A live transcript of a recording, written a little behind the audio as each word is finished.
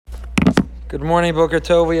Good morning, Boker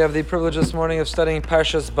Tov. We have the privilege this morning of studying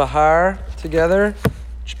Parshas Bahar together,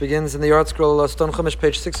 which begins in the Art Scroll Stone Chumash,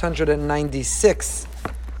 page 696.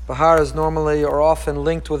 Bahar is normally or often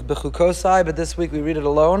linked with Bechukosai, but this week we read it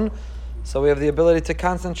alone, so we have the ability to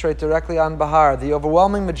concentrate directly on Bahar. The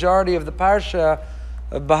overwhelming majority of the Parsha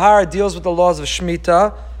of Bahar deals with the laws of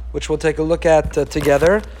Shemitah, which we'll take a look at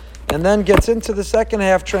together, and then gets into the second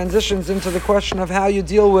half, transitions into the question of how you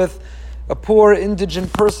deal with a poor,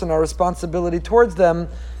 indigent person, our responsibility towards them,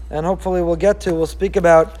 and hopefully we'll speak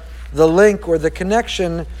about the link or the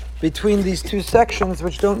connection between these two sections,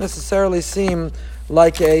 which don't necessarily seem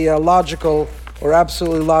like a logical or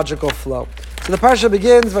absolutely logical flow. So the parsha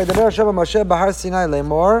begins, Vaydaber Hashem Moshe Bahar Sinai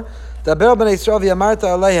Lemor, Daber b'nei Yisrael v'yamarta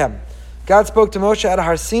aleihem. God spoke to Moshe at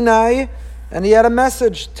Har Sinai, and he had a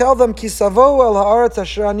message. Tell them, Ki savo el haaretz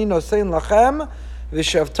asher ani nosein lachem,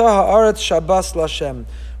 v'shavta haaretz Shabbos lashem.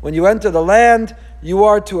 When you enter the land, you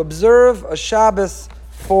are to observe a Shabbos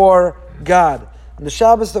for God. And the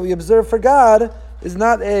Shabbos that we observe for God is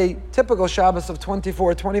not a typical Shabbos of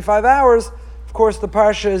 24, 25 hours. Of course, the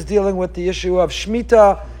Parsha is dealing with the issue of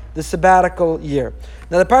Shemitah, the sabbatical year.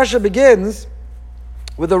 Now, the Parsha begins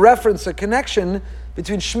with a reference, a connection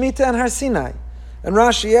between Shemitah and Har Sinai. And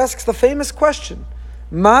Rashi asks the famous question,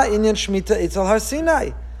 Ma inyan Shemitah etzel Har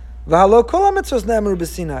Sinai? V'halo kol hamitzvos ne'amru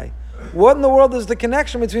b'Sinai. What in the world is the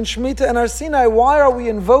connection between Shemitah and Har Sinai? Why are we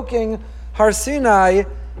invoking Har Sinai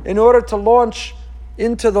in order to launch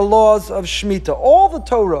into the laws of Shemitah? All the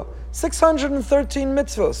Torah, 613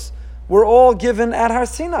 mitzvos, were all given at Har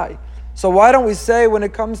Sinai. So why don't we say when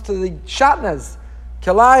it comes to the Shatnez,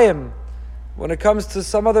 Kilayim, when it comes to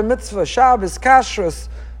some other mitzvah, Shabbos, Kashrus,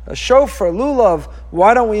 Shofar, Lulav,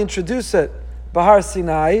 why don't we introduce it Bahar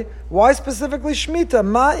Sinai? Why specifically Shemitah?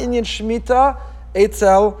 Ma inyan Shemitah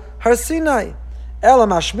etzel Har Sinai. Just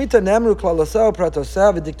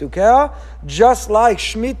like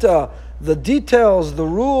Shemitah, the details, the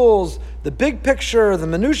rules, the big picture, the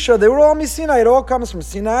minutiae, they were all Sinai. It all comes from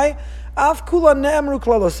Sinai.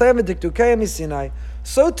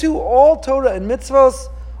 So too, all Torah and mitzvos,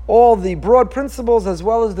 all the broad principles as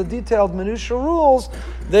well as the detailed minutiae rules,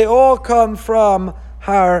 they all come from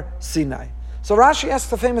Har Sinai. So Rashi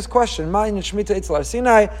asks the famous question, Ma inyan Shemitah etzel Har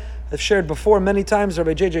Sinai? I've shared before many times,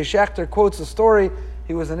 Rabbi J.J. Schachter quotes a story.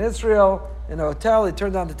 He was in Israel, in a hotel, he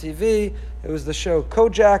turned on the TV, it was the show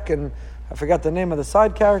Kojak, and I forgot the name of the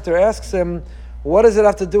side character, asks him, what does it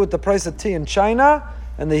have to do with the price of tea in China?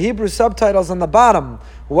 And the Hebrew subtitles on the bottom,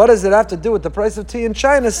 what does it have to do with the price of tea in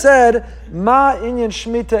China, said, Ma inyan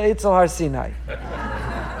Shemitah etzel Har Sinai.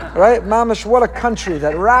 Right? Mamash, what a country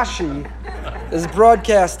that Rashi is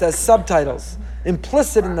broadcast as subtitles.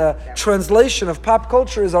 Implicit in the translation of pop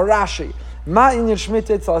culture is a Rashi. Ma inyan Shemitah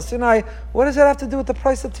etzel Har Sinai. What does that have to do with the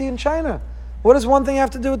price of tea in China? What does one thing have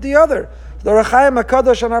to do with the other? The Rechaim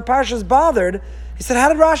HaKadosh on our Parsha is bothered. He said, how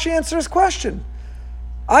did Rashi answer his question?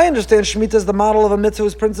 I understand Shemitah is the model of a mitzvah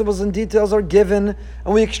whose principles and details are given,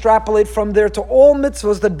 and we extrapolate from there to all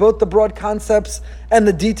mitzvahs that both the broad concepts and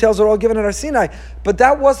the details are all given at Har Sinai. But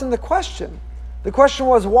that wasn't the question. The question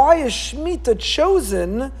was, why is Shemitah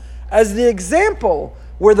chosen as the example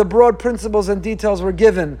where the broad principles and details were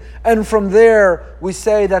given, and from there we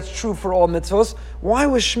say that's true for all mitzvahs? Why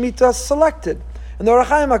was Shemitah selected? And the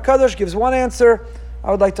Rechaim HaKadosh gives one answer.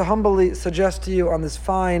 I would like to humbly suggest to you on this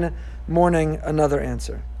fine morning another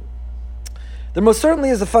answer. There most certainly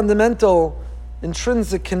is a fundamental,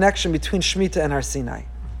 intrinsic connection between Shemitah and Har Sinai.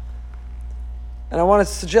 And I want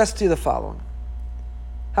to suggest to you the following.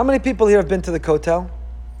 How many people here have been to the Kotel?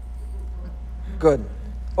 Good.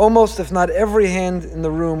 Almost, if not every hand in the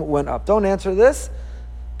room went up. Don't answer this,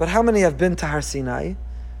 but how many have been to Har Sinai?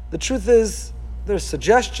 The truth is, there's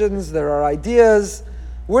suggestions, there are ideas.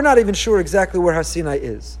 We're not even sure exactly where Har Sinai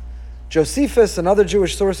is. Josephus and other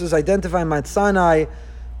Jewish sources identify Mount Sinai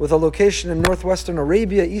with a location in northwestern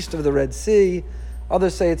Arabia, east of the Red Sea.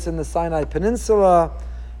 Others say it's in the Sinai Peninsula.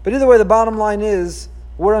 But either way, the bottom line is,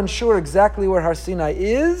 we're unsure exactly where Har Sinai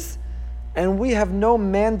is, and we have no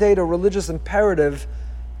mandate or religious imperative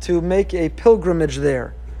to make a pilgrimage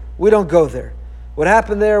there. We don't go there. What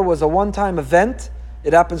happened there was a one-time event.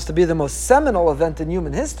 It happens to be the most seminal event in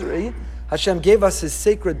human history. Hashem gave us His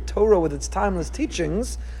sacred Torah with its timeless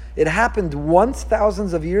teachings. It happened once,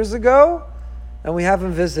 thousands of years ago, and we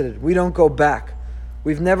haven't visited. We don't go back.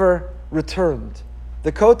 We've never returned.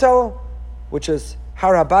 The Kotel, which is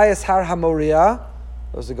Har HaBayis, Har HaMoriah,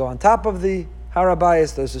 those that go on top of the Har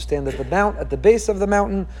HaBayis, those who stand at the base of the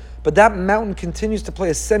mountain. But that mountain continues to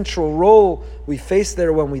play a central role. We face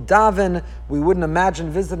there when we daven. We wouldn't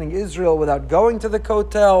imagine visiting Israel without going to the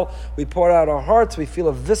Kotel. We pour out our hearts. We feel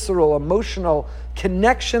a visceral, emotional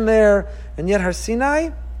connection there. And yet Har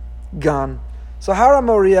Sinai, gone. So Har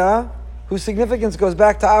HaMoriah, whose significance goes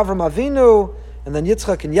back to Avram Avinu, and then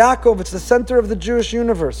Yitzchak and Yaakov, it's the center of the Jewish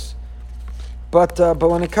universe. But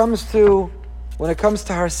when it comes to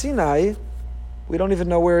Har Sinai, we don't even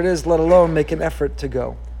know where it is, let alone make an effort to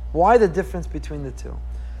go. Why the difference between the two?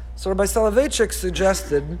 So Rabbi Soloveitchik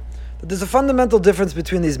suggested that there's a fundamental difference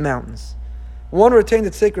between these mountains. One retained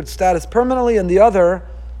its sacred status permanently, and the other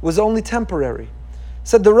was only temporary.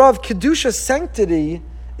 Said the Rav, Kedusha sanctity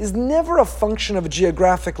is never a function of a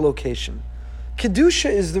geographic location.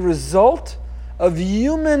 Kedusha is the result of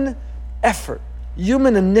human effort,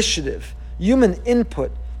 human initiative, human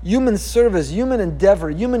input, human service, human endeavor,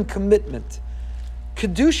 human commitment.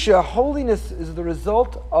 Kedusha, holiness, is the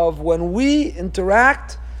result of when we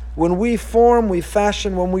interact, when we form, we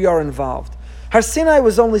fashion, when we are involved. Har Sinai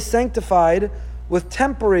was only sanctified with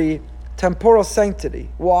temporal sanctity.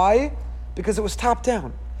 Why? Because it was top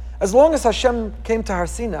down. As long as Hashem came to Har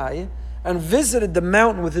Sinai and visited the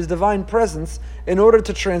mountain with His divine presence in order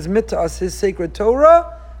to transmit to us His sacred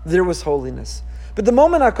Torah, there was holiness. But the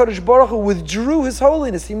moment HaKadosh Baruch Hu withdrew His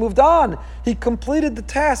holiness, He moved on. He completed the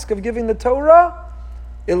task of giving the Torah.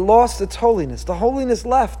 It lost its holiness. The holiness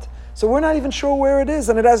left. So we're not even sure where it is,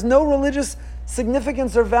 and it has no religious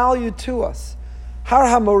significance or value to us. Har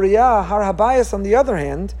HaMoriah, Har HaBayis, on the other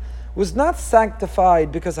hand, was not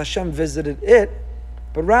sanctified because Hashem visited it,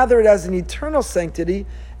 but rather it has an eternal sanctity,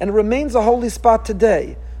 and it remains a holy spot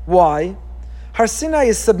today. Why? Har Sinai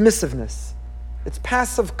is submissiveness. It's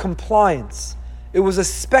passive compliance. It was a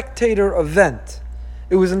spectator event.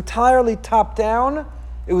 It was entirely top down.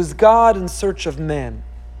 It was God in search of man.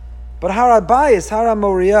 But Har HaBayis, Har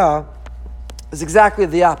HaMoriah, is exactly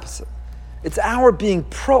the opposite. It's our being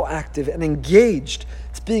proactive and engaged.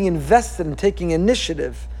 It's being invested in taking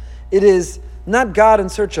initiative. It is not God in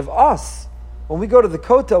search of us. When we go to the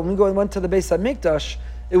Kotel, when we went to the Beis HaMikdash,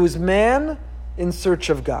 it was man in search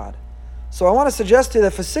of God. So I want to suggest to you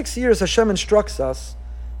that for 6 years Hashem instructs us,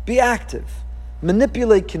 be active,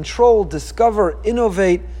 manipulate, control, discover,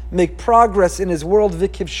 innovate, make progress in His world,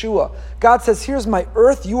 Vikivshua. God says, here's my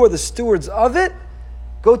earth, you are the stewards of it.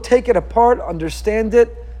 Go take it apart, understand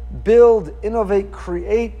it, build, innovate,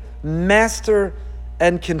 create, master,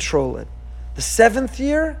 and control it. The 7th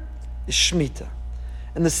year is Shemitah.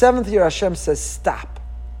 In the 7th year, Hashem says, stop.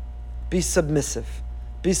 Be submissive.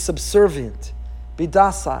 Be subservient. Be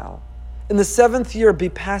docile. In the 7th year, be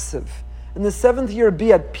passive. In the 7th year,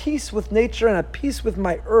 be at peace with nature and at peace with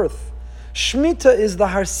my earth. Shemitah is the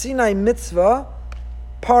Har Sinai mitzvah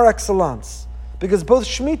par excellence. Because both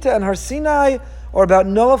Shemitah and Har Sinai are about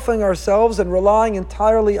nullifying ourselves and relying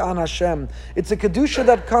entirely on Hashem. It's a Kedusha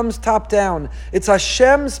that comes top down. It's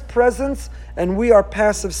Hashem's presence and we are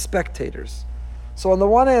passive spectators. So on the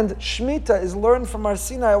one hand, Shemitah is learned from Har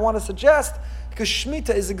Sinai, I want to suggest, because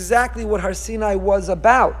Shemitah is exactly what Har Sinai was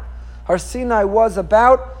about. Har Sinai was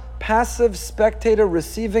about passive spectator,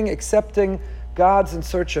 receiving, accepting God's in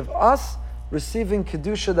search of us, receiving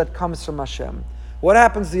Kedusha that comes from Hashem. What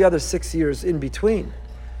happens the other 6 years in between?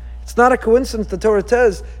 It's not a coincidence. The Torah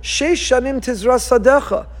says, Sheish shanim tizra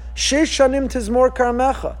sadecha, Sheish shanim tizmor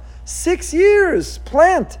karmecha. 6 years,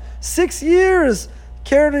 plant. 6 years,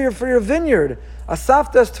 care for your vineyard.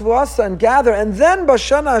 Asaftas tvuasa, and gather. And then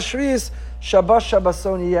Bashana Ashris, Shabbos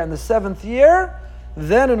Shabbosoniyah. In the 7th year,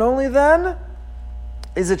 then and only then,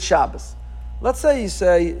 is it Shabbos. Let's say you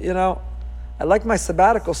say, I like my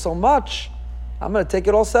sabbatical so much, I'm going to take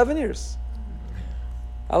it all 7 years.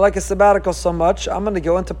 I like a sabbatical so much, I'm going to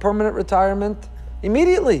go into permanent retirement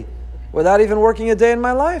immediately, without even working a day in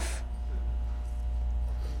my life.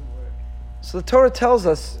 So the Torah tells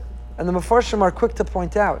us, and the Mefarshim are quick to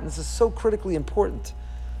point out, and this is so critically important,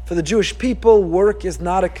 for the Jewish people, work is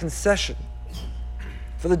not a concession.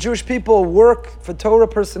 For the Jewish people, work, for Torah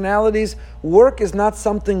personalities, work is not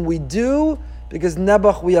something we do because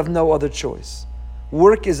Nebuch, we have no other choice.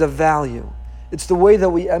 Work is a value. It's the way that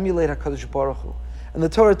we emulate HaKadosh Baruch Hu. And the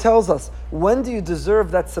Torah tells us, when do you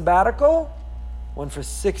deserve that sabbatical? When for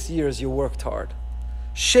 6 years you worked hard.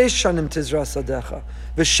 Sheish shanim tizra sadecha,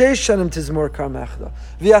 v'sheish shanim tizmor karmecha,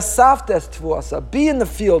 v'yasaftes tvuasa. Be in the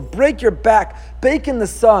field, break your back, bake in the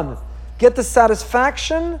sun, get the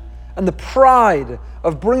satisfaction and the pride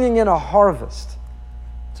of bringing in a harvest.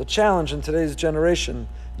 It's a challenge in today's generation.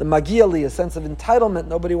 The magiali, a sense of entitlement.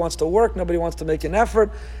 Nobody wants to work, nobody wants to make an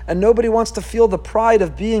effort, and nobody wants to feel the pride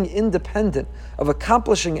of being independent, of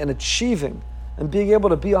accomplishing and achieving. and being able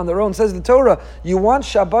to be on their own. It says the Torah, you want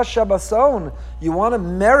Shabbos Shabboson, you want to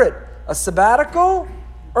merit a sabbatical,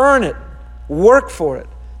 earn it, work for it,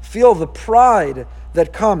 feel the pride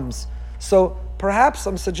that comes. So perhaps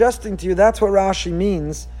I'm suggesting to you that's what Rashi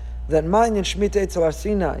means, that Ma'inyan Shemitah Eitzel Har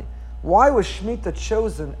Sinai. Why was Shemitah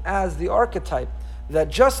chosen as the archetype? That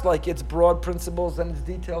just like its broad principles and its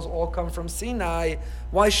details all come from Sinai,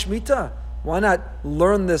 why Shemitah? Why not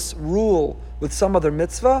learn this rule with some other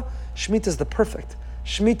mitzvah? Shemitah is the perfect.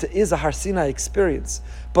 Shemitah is a Har Sinai experience.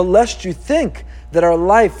 But lest you think that our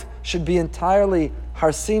life should be entirely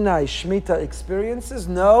Har Sinai Shemitah experiences,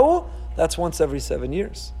 no, that's once every 7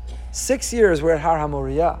 years. 6 years we're at Har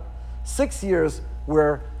HaMoriah. 6 years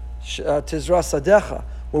we're Tizra Sadecha.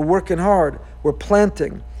 We're working hard. We're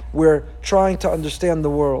planting. We're trying to understand the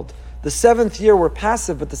world. The 7th year we're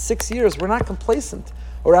passive, but the 6 years we're not complacent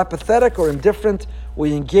or apathetic or indifferent.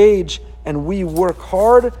 We engage and we work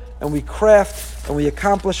hard and we craft and we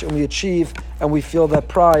accomplish and we achieve and we feel that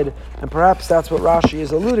pride. And perhaps that's what Rashi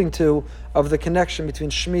is alluding to of the connection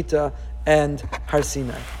between Shemitah and Har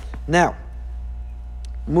Sinai. Now,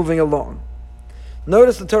 moving along.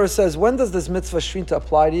 Notice the Torah says, when does this mitzvah Shemitah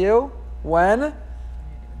apply to you? When?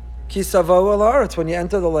 Ki savo el haaretz, when you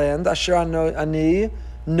enter the land, asher ani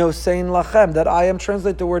nosein lachem, that I am,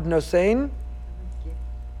 translate the word nosein.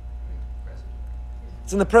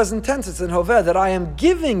 It's in the present tense, it's in Hoveh, that I am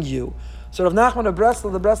giving you. So Rav Nachman of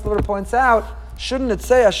Breslov, the Breslover points out, shouldn't it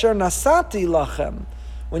say asher nasati lachem?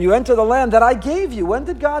 When you enter the land that I gave you. When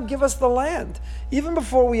did God give us the land? Even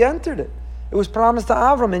before we entered it. It was promised to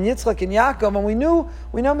Avram and Yitzchak and Yaakov, and we know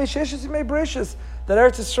Mesheshis Yimei Bereshis, that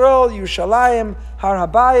Eretz Yisrael, Yerushalayim, Har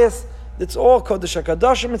Habayis, it's all Kodesh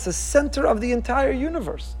HaKadoshim, it's the center of the entire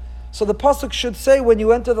universe. So the pasuk should say, when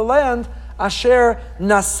you enter the land, Asher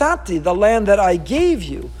Nasati, the land that I gave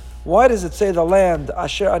you. Why does it say the land,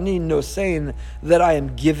 Asher Ani Nosein, that I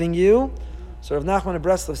am giving you? So Rav Nachman of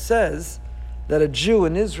Breslov says that a Jew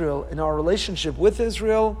in Israel, in our relationship with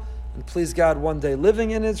Israel, and please God, one day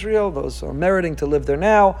living in Israel, those who are meriting to live there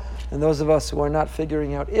now, and those of us who are not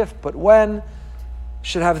figuring out if, but when,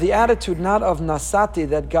 should have the attitude not of Nasati,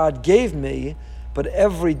 that God gave me, but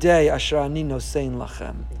every day, Asher Ani Nosein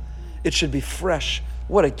Lachem. It should be fresh.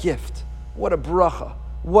 What a gift. What a bracha.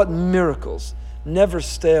 What miracles. Never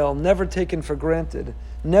stale, never taken for granted,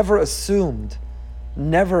 never assumed,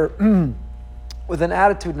 never with an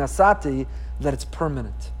attitude, Nasati, that it's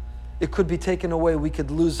permanent. It could be taken away, we could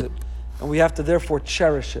lose it, and we have to therefore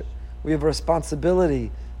cherish it. We have a responsibility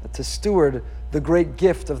to steward the great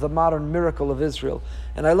gift of the modern miracle of Israel.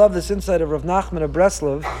 And I love this insight of Rav Nachman of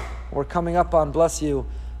Breslov. We're coming up on, bless you,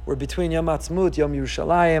 we're between Yom Ha'atzmaut, Yom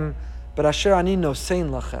Yerushalayim, but Asher Ani Nosein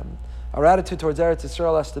Lachem. Our attitude towards Eretz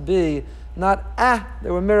Yisrael has to be not,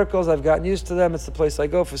 there were miracles, I've gotten used to them, it's the place I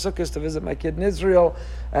go for Sukkot to visit my kid in Israel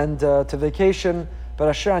and to vacation, but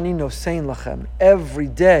Asher Ani Nosein Lachem. Every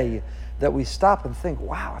day that we stop and think,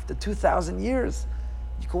 wow, after 2,000 years,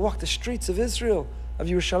 you can walk the streets of Israel, of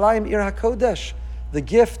Yerushalayim, Ir HaKodesh. The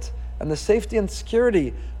gift and the safety and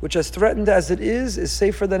security, which as threatened as it is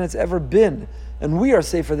safer than it's ever been. And we are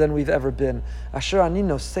safer than we've ever been. Asher Ani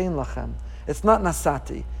Nosein Lachem. It's not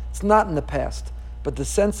Nasati. It's not in the past. But the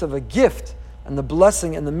sense of a gift and the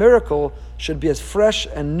blessing and the miracle should be as fresh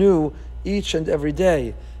and new each and every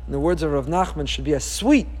day. In the words of Rav Nachman, should be as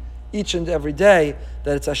sweet each and every day,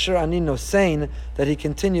 that it's Asher Ani Nosein, that he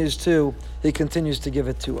continues to give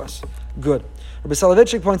it to us. Good. Rabbi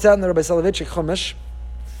Soloveitchik points out in the Rabbi Soloveitchik Chumash,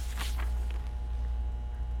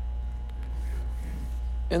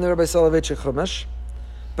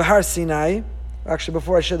 Bahar Sinai. Actually,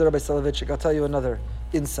 before I share the Rabbi Soloveitchik, I'll tell you another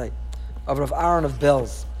insight of Rav Aaron of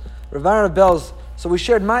Belz. Rav Aaron of Belz, so we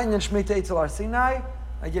shared Ma'inyan Shemitah Eitzel Har Sinai.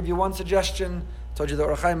 I gave you one suggestion. Told you that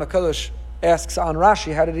Ohr HaChaim HaKadosh asks on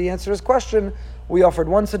Rashi, how did he answer his question? We offered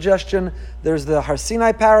one suggestion. There's the Har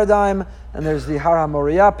Sinai paradigm, and there's the Har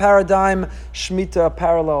HaMoriah paradigm. Shemitah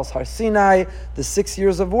parallels Har Sinai. The 6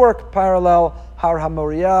 years of work parallel Har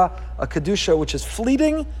HaMoriah, a Kedusha which is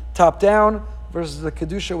fleeting, top down, versus the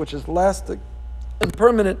Kedusha which is lasting and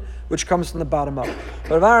permanent, which comes from the bottom up.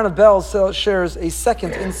 But Aaron of Belz shares a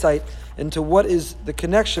second insight into what is the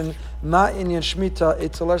connection, Ma'inyan Shemitah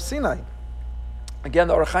Eitzel Har Sinai. Again,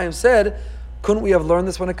 the Ohr HaChaim said, couldn't we have learned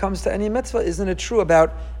this when it comes to any mitzvah? Isn't it true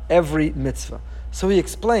about every mitzvah? So he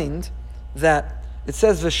explained that it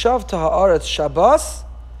says, V'shavta ha'aretz Shabbos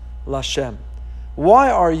l'Hashem.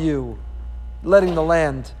 Why are you letting the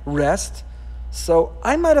land rest? So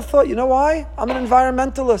I might have thought, you know why? I'm an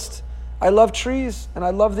environmentalist. I love trees, and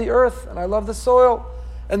I love the earth, and I love the soil.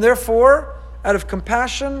 And therefore, out of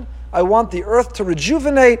compassion, I want the earth to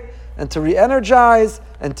rejuvenate, and to re-energize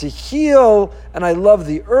and to heal, and I love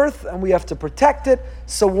the earth and we have to protect it.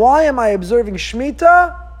 So why am I observing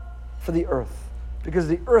Shemitah? For the earth. Because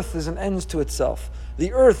the earth is an end to itself.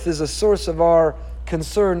 The earth is a source of our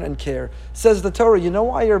concern and care. Says the Torah, you know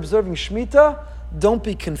why you're observing Shemitah? Don't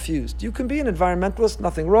be confused. You can be an environmentalist,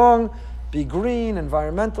 nothing wrong. Be green,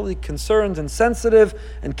 environmentally concerned and sensitive,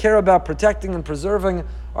 and care about protecting and preserving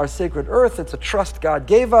our sacred earth. It's a trust God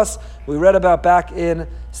gave us. We read about back in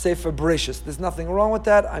Sefer Bereshis. There's nothing wrong with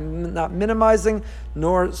that. I'm not minimizing,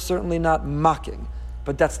 nor certainly not mocking.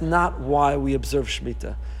 But that's not why we observe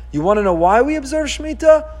Shemitah. You want to know why we observe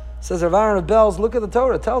Shemitah? Says Rav Aaron of Belz, look at the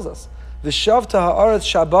Torah, it tells us. V'shavta ha'aretz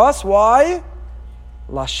Shabbos, why?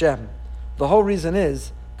 L'Hashem. The whole reason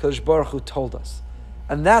is, Kadosh Baruch Hu told us.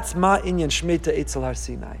 And that's ma inyan Shemitah Eitzel Har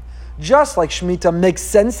Sinai. Just like Shemitah makes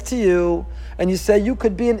sense to you, and you say you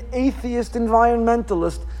could be an atheist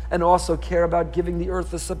environmentalist and also care about giving the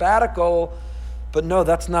earth a sabbatical, but no,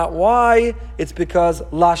 that's not why. It's because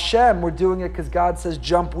L'Hashem, we're doing it because God says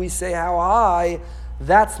jump, we say how high.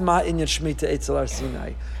 That's ma inyan Shemitah Eitzel Har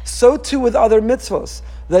Sinai. So too with other mitzvos,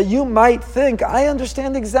 that you might think, I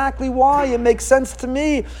understand exactly why, it makes sense to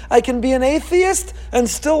me. I can be an atheist and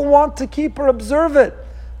still want to keep or observe it.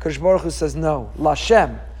 Kadosh Baruch Hu says, no,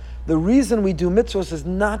 L'Hashem. The reason we do mitzvos is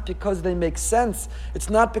not because they make sense. It's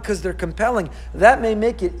not because they're compelling. That may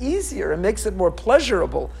make it easier. It makes it more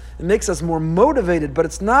pleasurable. It makes us more motivated, but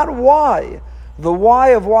it's not why. The why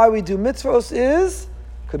of why we do mitzvos is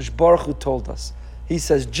Kadosh Baruch Hu told us. He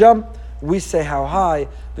says, jump. We say how high.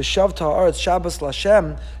 V'shavta ha'aretz Shabbos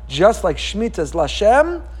L'Hashem. Just like Shemitah is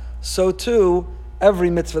L'Hashem, so too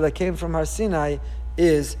every mitzvah that came from Har Sinai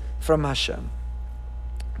is from Hashem.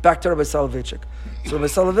 Back to Rabbi Soloveitchik. So Rabbi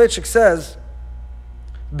Soloveitchik says,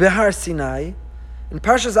 Behar Sinai, in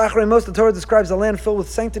Parshas Acharei Mos, the Torah describes a land filled with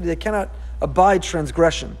sanctity that cannot abide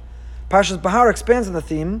transgression. Parshas Bahar expands on the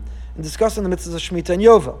theme in discussing the mitzvahs of Shemitah and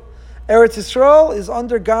Yovel. Eretz Yisrael is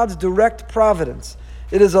under God's direct providence.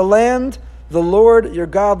 It is a land the Lord, your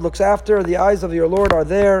God, looks after. The eyes of your Lord are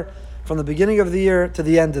there from the beginning of the year to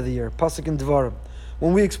the end of the year. Pasuk in Devarim.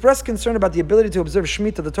 When we express concern about the ability to observe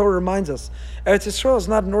Shemitah, the Torah reminds us, Eretz Yisrael is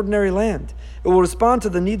not an ordinary land. It will respond to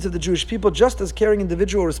the needs of the Jewish people just as caring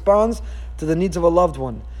individual responds to the needs of a loved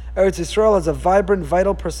one. Eretz Yisrael has a vibrant,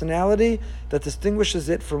 vital personality that distinguishes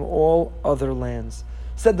it from all other lands.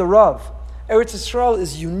 Said the Rav, Eretz Yisrael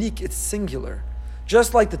is unique, it's singular.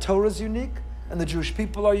 Just like the Torah is unique, and the Jewish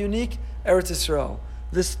people are unique, Eretz Yisrael.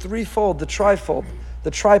 This threefold, the trifold,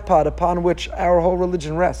 the tripod upon which our whole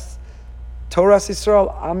religion rests. Torah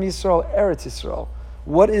Yisrael, Am Yisrael, Eretz Yisrael.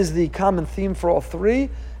 What is the common theme for all three?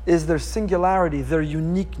 Is their singularity, their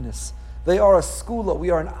uniqueness. They are a skula. We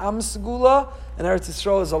are an Am Segula, and Eretz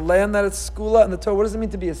Yisrael is a land that is skula. And the Torah, what does it mean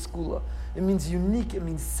to be a skula? It means unique, it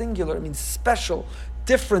means singular, it means special,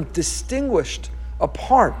 different, distinguished,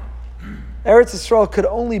 apart. Eretz Yisrael could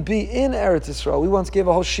only be in Eretz Yisrael. We once gave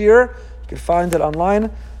a whole shiur, you can find it online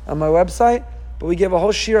on my website, but we gave a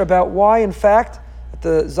whole shiur about why, in fact, at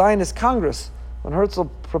the Zionist Congress, when Herzl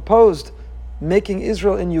proposed making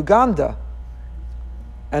Israel in Uganda,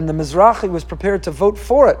 and the Mizrahi was prepared to vote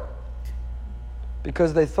for it,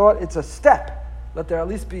 because they thought it's a step, let there at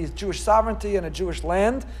least be Jewish sovereignty and a Jewish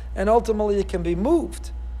land, and ultimately it can be moved.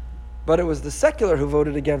 But it was the secular who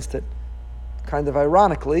voted against it. Kind of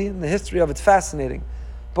ironically, and the history of it's fascinating.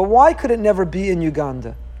 But why could it never be in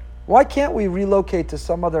Uganda? Why can't we relocate to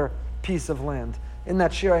some other piece of land? In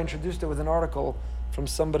that shiur, I introduced it with an article from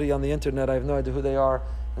somebody on the internet, I have no idea who they are,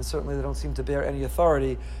 and certainly they don't seem to bear any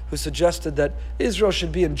authority, who suggested that Israel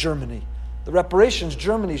should be in Germany. The reparations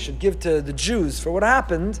Germany should give to the Jews for what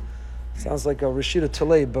happened, sounds like a Rashida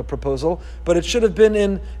Tlaib proposal, but it should have been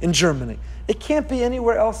in Germany. It can't be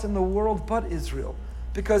anywhere else in the world but Israel,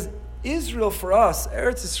 because Israel for us,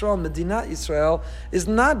 Eretz Yisrael, Medinat Yisrael, is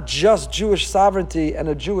not just Jewish sovereignty and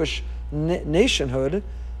a Jewish nationhood,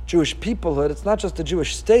 Jewish peoplehood. It's not just a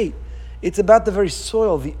Jewish state. It's about the very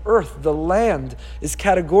soil, the earth, the land is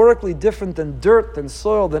categorically different than dirt, than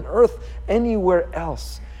soil, than earth anywhere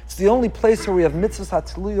else. It's the only place where we have mitzvahs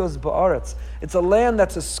hatzluyos ba'aretz. It's a land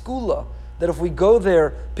that's a skula, that if we go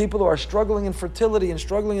there, people who are struggling in fertility and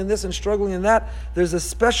struggling in this and struggling in that, there's a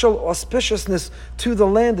special auspiciousness to the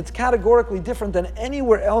land that's categorically different than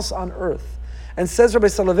anywhere else on earth. And says Rabbi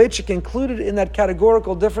Soloveitchik, included in that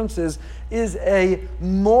categorical differences is a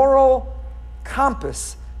moral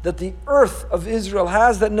compass that the earth of Israel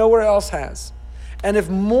has that nowhere else has. And if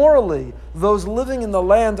morally those living in the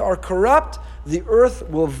land are corrupt, the earth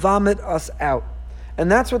will vomit us out.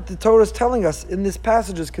 And that's what the Torah is telling us in this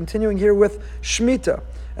passage, is continuing here with Shemitah.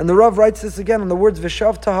 And the Rav writes this again on the words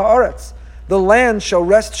V'shavta ha'aretz. the land shall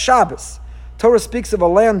rest Shabbos. Torah speaks of a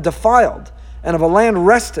land defiled, and of a land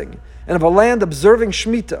resting, and of a land observing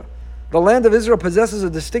Shemitah. The land of Israel possesses a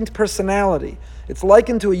distinct personality. It's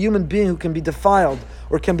likened to a human being who can be defiled,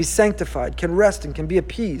 or can be sanctified, can rest, and can be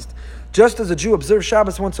appeased. Just as a Jew observes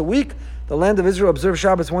Shabbos once a week, the land of Israel observes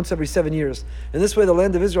Shabbos once every 7 years. In this way, the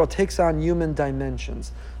land of Israel takes on human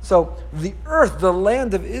dimensions. So the earth, the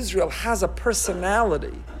land of Israel, has a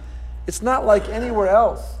personality. It's not like anywhere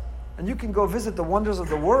else. And you can go visit the wonders of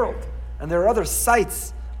the world. And there are other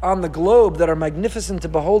sites on the globe that are magnificent to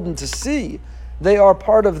behold and to see. They are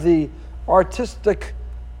part of the artistic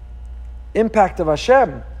impact of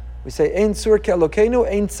Hashem. We say, Ein Sur Ke'Elokeinu,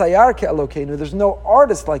 Ein Tzayar Ke'Elokeinu. There's no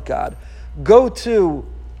artist like God. Go to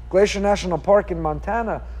Glacier National Park in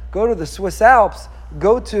Montana. Go to the Swiss Alps.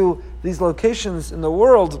 Go to these locations in the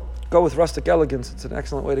world. Go with rustic elegance. It's an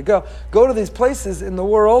excellent way to go. Go to these places in the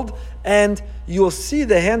world and you'll see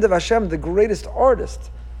the hand of Hashem, the greatest artist.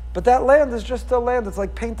 But that land is just a land. It's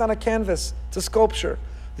like paint on a canvas. It's a sculpture.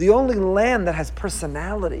 The only land that has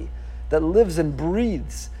personality, that lives and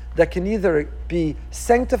breathes, that can either be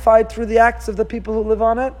sanctified through the acts of the people who live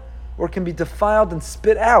on it, or can be defiled and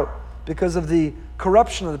spit out because of the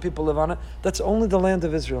corruption of the people who live on it, that's only the land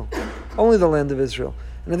of Israel. Only the land of Israel.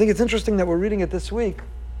 And I think it's interesting that we're reading it this week,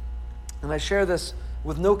 and I share this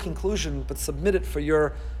with no conclusion, but submit it for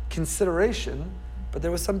your consideration. But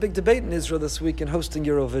there was some big debate in Israel this week in hosting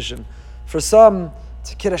Eurovision. For some,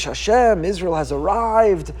 it's Kiddush Hashem, Israel has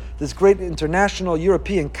arrived, this great international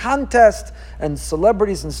European contest, and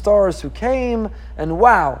celebrities and stars who came, and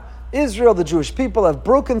wow, Israel, the Jewish people, have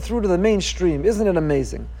broken through to the mainstream. Isn't it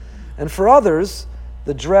amazing? And for others,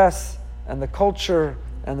 the dress, and the culture,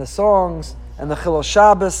 and the songs, and the Chilul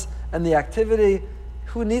Shabbos, and the activity,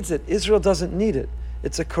 who needs it? Israel doesn't need it.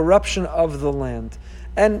 It's a corruption of the land.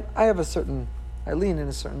 And I lean in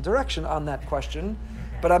a certain direction on that question,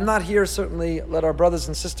 but I'm not here, certainly let our brothers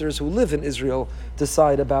and sisters who live in Israel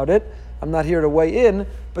decide about it. I'm not here to weigh in,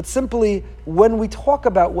 but simply when we talk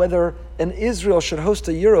about whether an Israel should host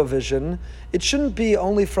a Eurovision, it shouldn't be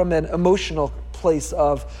only from an emotional place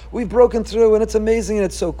of, we've broken through and it's amazing and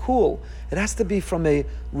it's so cool. It has to be from a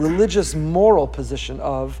religious, moral position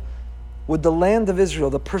of, would the land of Israel,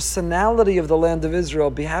 the personality of the land of Israel,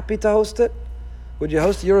 be happy to host it? Would you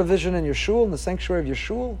host Eurovision in your shul, in the sanctuary of your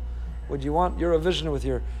shul? Would you want Eurovision with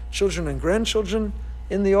your children and grandchildren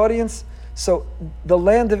in the audience? So the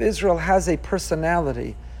land of Israel has a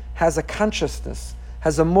personality, has a consciousness,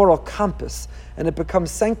 has a moral compass, and it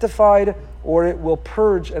becomes sanctified or it will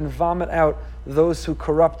purge and vomit out those who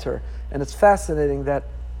corrupt her. And it's fascinating that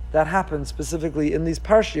happens specifically in these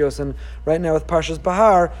parshios, and right now with Parshas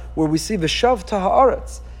Bahar, where we see V'shav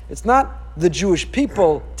Haaretz. It's not the Jewish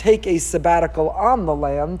people take a sabbatical on the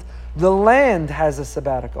land has a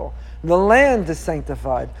sabbatical. The land is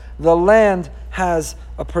sanctified. The land has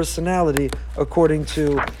a personality, according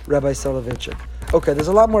to Rabbi Soloveitchik. Okay, there's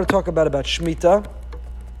a lot more to talk about Shemitah.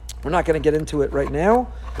 We're not going to get into it right now,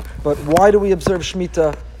 but why do we observe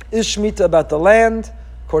Shemitah? Is Shemitah about the land?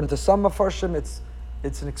 According to some Mefarshim,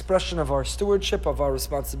 it's an expression of our stewardship, of our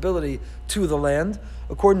responsibility to the land.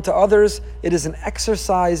 According to others, it is an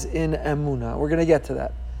exercise in emunah. We're going to get to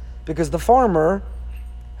that. Because the farmer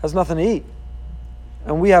has nothing to eat.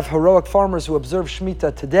 And we have heroic farmers who observe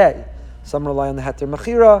Shemitah today. Some rely on the Heter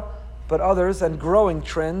Mechira, but others, and growing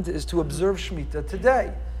trend, is to observe Shemitah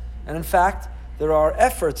today. And in fact, there are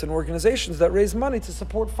efforts and organizations that raise money to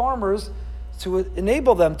support farmers to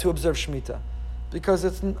enable them to observe Shemitah, because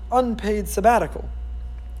it's an unpaid sabbatical.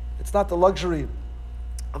 It's not the luxury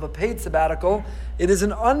of a paid sabbatical, it is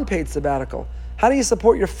an unpaid sabbatical. How do you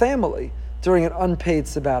support your family during an unpaid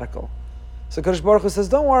sabbatical? So Kadosh Baruch Hu says,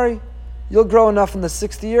 don't worry, you'll grow enough in the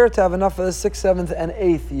 6th year to have enough for the 6th, 7th, and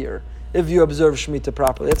 8th year if you observe Shemitah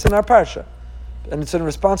properly. It's in our parsha. And it's in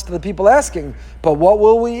response to the people asking, but what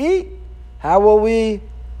will we eat? How will we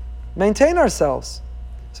maintain ourselves?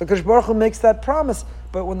 So Kadosh Baruch Hu makes that promise,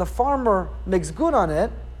 but when the farmer makes good on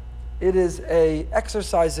it, it is a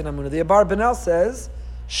exercise in Amunah. The Abar Benel says,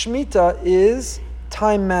 Shemitah is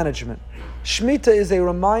time management. Shemitah is a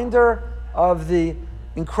reminder of the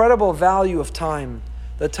incredible value of time.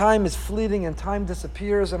 That time is fleeting and time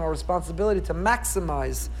disappears, and our responsibility to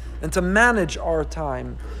maximize and to manage our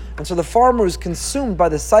time. And so the farmer is consumed by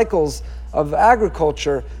the cycles of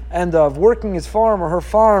agriculture and of working his farm or her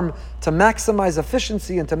farm to maximize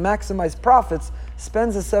efficiency and to maximize profits,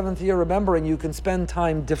 spends the 7th year remembering you can spend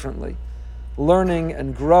time differently, learning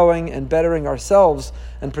and growing and bettering ourselves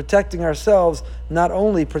and protecting ourselves, not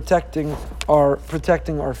only protecting our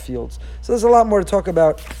fields. So there's a lot more to talk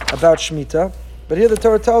about Shemitah. But here the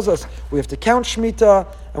Torah tells us we have to count Shemitah,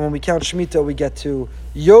 and when we count Shemitah, we get to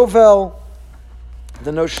Yovel,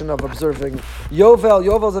 the notion of observing Yovel.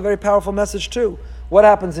 Yovel is a very powerful message too. What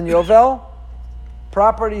happens in Yovel?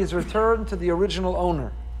 Property is returned to the original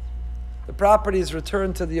owner. The property is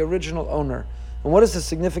returned to the original owner. And what is the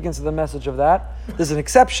significance of the message of that? There's an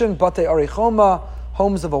exception, Batei Arichoma,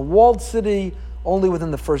 homes of a walled city, only within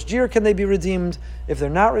the first year can they be redeemed. If they're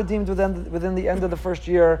not redeemed within the end of the first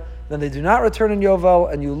year, then they do not return in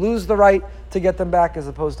Yovel, and you lose the right to get them back, as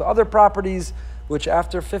opposed to other properties, which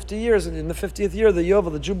after 50 years, in the 50th year, the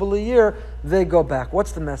Yovel, the Jubilee year, they go back.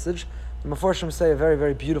 What's the message? The Meforshim say a very,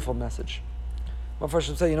 very beautiful message.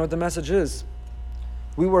 Meforshim say, you know what the message is?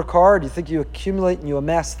 We work hard, you think you accumulate and you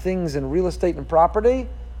amass things in real estate and property,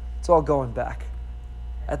 it's all going back.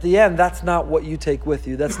 At the end, that's not what you take with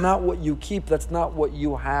you. That's not what you keep. That's not what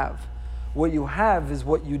you have. What you have is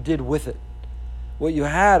what you did with it. What you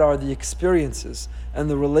had are the experiences and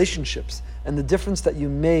the relationships and the difference that you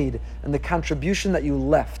made and the contribution that you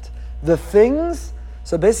left. The things,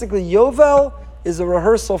 so basically Yovel is a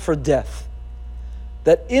rehearsal for death.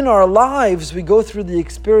 That in our lives, we go through the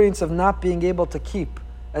experience of not being able to keep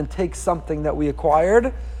and take something that we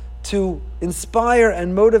acquired to inspire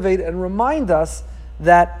and motivate and remind us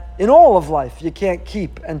that in all of life, you can't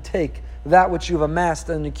keep and take that which you've amassed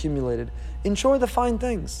and accumulated. Enjoy the fine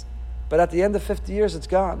things. But at the end of 50 years, it's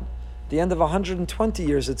gone. At the end of 120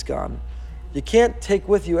 years, it's gone. You can't take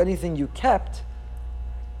with you anything you kept.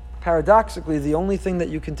 Paradoxically, the only thing that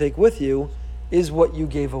you can take with you is what you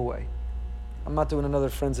gave away. I'm not doing another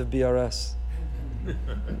Friends of BRS.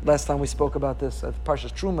 Last time we spoke about this at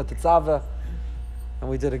Parshas Truma, Tetzaveh, and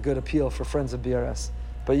we did a good appeal for Friends of BRS.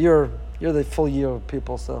 But you're the full year of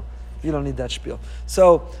people, so you don't need that spiel.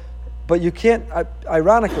 So, but you can't,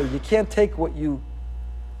 ironically, you can't take what you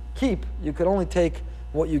keep. You can only take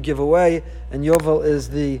what you give away, and Yovel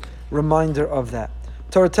is the reminder of that.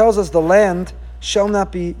 Torah tells us the land shall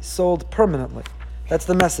not be sold permanently. That's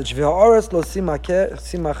the message. V'ha'aretz lo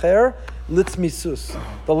simacher litzmisus.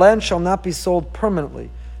 The land shall not be sold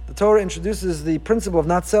permanently. The Torah introduces the principle of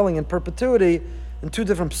not selling in perpetuity in two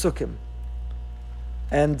different psukim.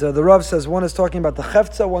 And the Rav says one is talking about the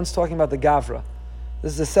Chefza, one's talking about the Gavra.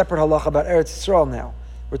 This is a separate halacha about Eretz Yisrael now.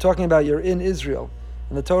 We're talking about you're in Israel.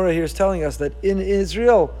 And the Torah here is telling us that in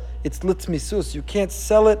Israel, it's litzmisus. You can't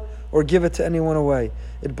sell it or give it to anyone away.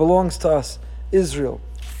 It belongs to us, Israel.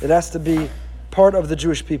 It has to be part of the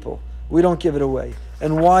Jewish people. We don't give it away.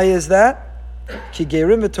 And why is that? Ki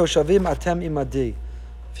gerim v'toshavim atem imadi.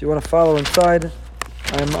 If you want to follow inside,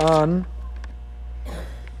 I'm on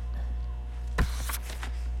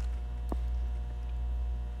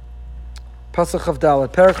Pasuk of Daled,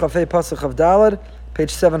 Perek Chafei Pasuk of Daled, page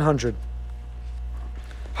 700.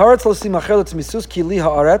 Haaretz lo simacher litzmisus ki li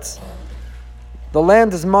haaretz. The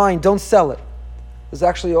land is mine, don't sell it. There's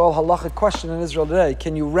actually a all halachic question in Israel today.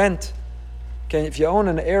 Can you rent? If you own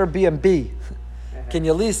an Airbnb, can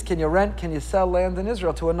you lease, can you rent, can you sell land in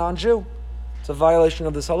Israel to a non-Jew? It's a violation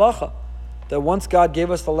of this halacha. That once God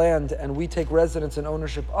gave us the land and we take residence and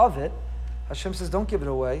ownership of it, Hashem says, don't give it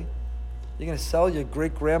away. You're going to sell your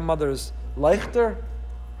great-grandmother's leichter,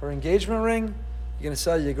 her engagement ring. You're going to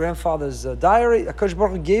sell your grandfather's diary. HaKadosh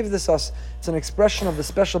Baruch Hu gave this us. It's an expression of the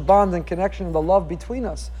special bond and connection and the love between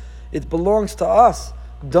us. It belongs to us.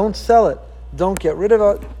 Don't sell it. Don't get rid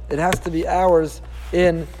of it. It has to be ours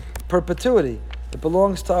in perpetuity. It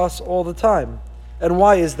belongs to us all the time. And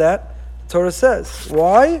why is that? The Torah says.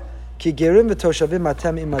 Why? Ki gerim v'toshavim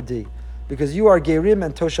atem imadi. Because you are gerim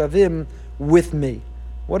and toshavim with me.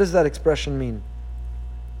 What does that expression mean?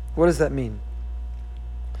 What does that mean?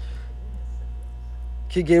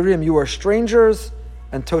 Ki gerim, you are strangers,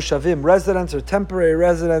 and toshavim, residents or temporary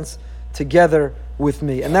residents, together with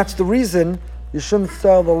me. And that's the reason you shouldn't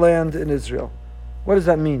sell the land in Israel. What does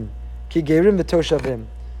that mean? Ki gerim v'toshavim.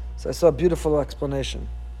 So I saw a beautiful explanation.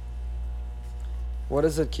 What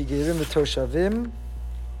is it? Ki gerim v'toshavim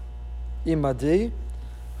imadi.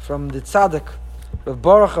 From the tzaddik, Rav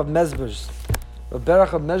Baruch of Mezbuz. Rav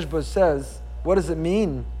Baruch of Mezbuz says, what does it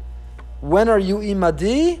mean? When are you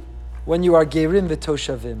imadi? When you are gerim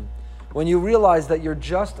v'toshavim. When you realize that you're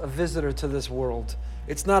just a visitor to this world.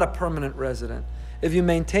 It's not a permanent resident. If you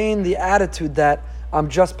maintain the attitude that I'm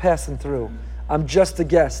just passing through, I'm just a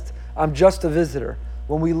guest, I'm just a visitor.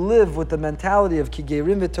 When we live with the mentality of ki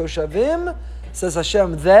gerim v'toshavim, says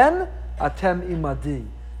Hashem, then atem imadi.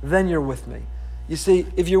 Then you're with me. You see,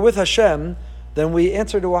 if you're with Hashem, then we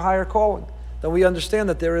enter to a higher calling. Then we understand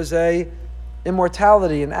that there is a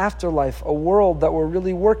immortality, an afterlife, a world that we're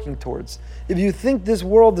really working towards. If you think this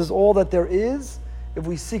world is all that there is, if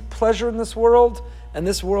we seek pleasure in this world, and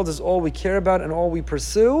this world is all we care about and all we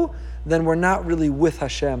pursue, then we're not really with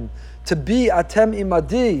Hashem. To be atem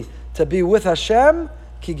imadi, to be with Hashem,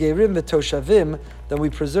 ki gerim v'toshavim, then we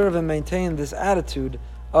preserve and maintain this attitude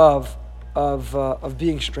of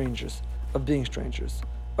being strangers,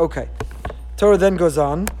 Okay, Torah then goes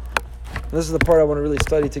on. This is the part I want to really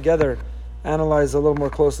study together, analyze a little more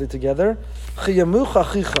closely together. Chiyamuch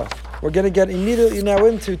achicha. We're going to get immediately now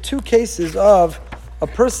into two cases of a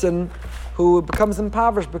person who becomes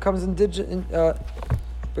impoverished, becomes indigent, a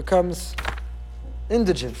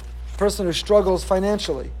person who struggles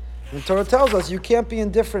financially. And the Torah tells us you can't be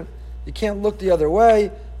indifferent. You can't look the other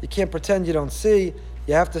way. You can't pretend you don't see.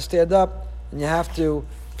 You have to stand up and you have to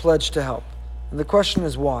pledge to help. And the question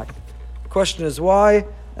is why? The question is why,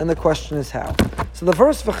 and the question is how. So the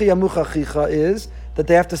first v'chiyamuch achicha is that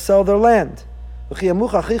they have to sell their land.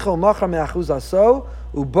 V'chiyamuch achicha u'machar me'achuz aso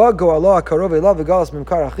u'ba go'alo ha'karov elav v'galas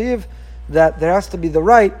mimkar achiv, that there has to be the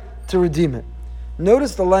right to redeem it.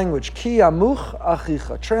 Notice the language, ki yamuch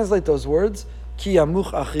achicha. Translate those words, ki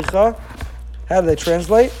yamuch achicha. How do they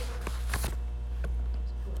translate?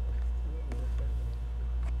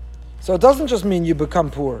 So it doesn't just mean you become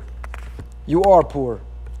poor. You are poor.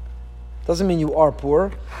 Doesn't mean you are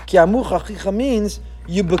poor. Ki yamuch achicha means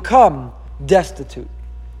you become destitute.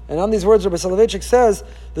 And on these words, Rabbi Soloveitchik says,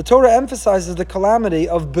 the Torah emphasizes the calamity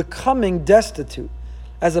of becoming destitute,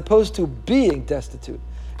 as opposed to being destitute.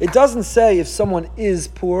 It doesn't say if someone is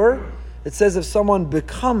poor, it says if someone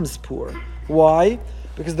becomes poor. Why?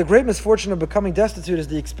 Because the great misfortune of becoming destitute is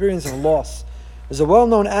the experience of loss. There's a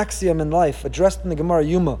well-known axiom in life, addressed in the Gemara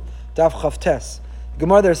Yuma, Daf Chavtes. The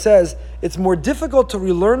Gemara there says, it's more difficult to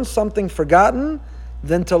relearn something forgotten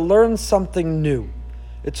than to learn something new.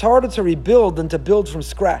 It's harder to rebuild than to build from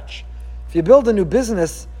scratch. If you build a new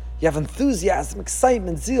business, you have enthusiasm,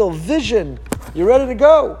 excitement, zeal, vision. You're ready to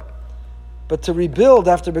go. But to rebuild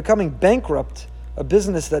after becoming bankrupt, a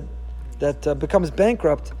business that becomes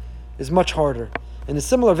bankrupt, is much harder. In a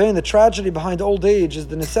similar vein, the tragedy behind old age is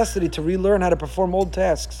the necessity to relearn how to perform old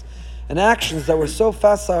tasks and actions that were so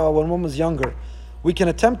facile when one was younger. We can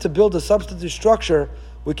attempt to build a substitute structure.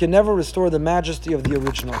 We can never restore the majesty of the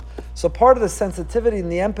original. So part of the sensitivity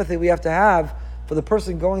and the empathy we have to have for the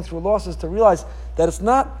person going through losses to realize that it's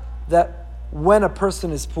not that when a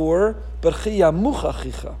person is poor, but chiyamuch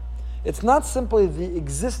achicha. It's not simply the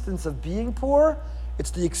existence of being poor,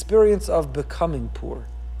 it's the experience of becoming poor.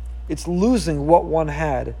 It's losing what one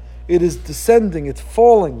had. It is descending, it's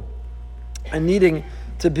falling, and needing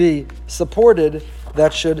to be supported.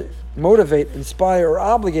 That should motivate, inspire, or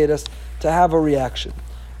obligate us to have a reaction.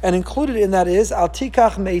 And included in that is, al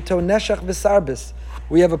tikach meito neshach v'sarbis.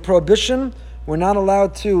 We have a prohibition. We're not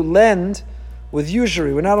allowed to lend with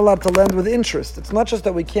usury. We're not allowed to lend with interest. It's not just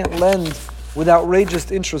that we can't lend with outrageous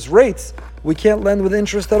interest rates. We can't lend with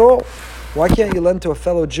interest at all. Why can't you lend to a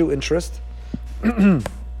fellow Jew interest?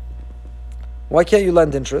 Why can't you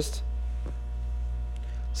lend interest?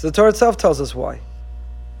 So the Torah itself tells us why.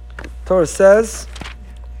 Torah says,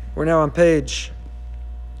 we're now on page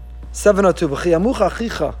 702. V'chiyamuch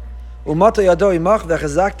achicha umato yado imach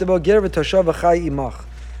v'chazakta bo ger v'toshav v'chai imach.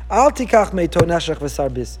 Al tikach meito neshach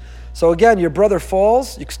v'sarbis. So again, your brother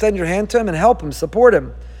falls, you extend your hand to him and help him, support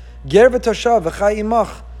him. Ger v'toshav v'chai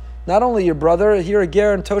imach. Not only your brother, here a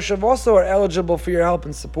ger and toshav also are eligible for your help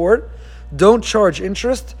and support. Don't charge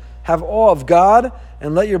interest. Have awe of God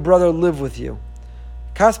and let your brother live with you.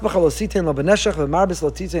 Why shouldn't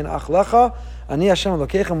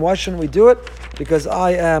we do it? Because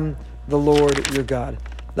I am the Lord your God.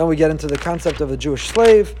 Then we get into the concept of the Jewish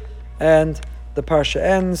slave, and the parsha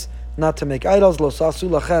ends, not to make idols. Lo sasu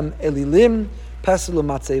lachem elilim, peselu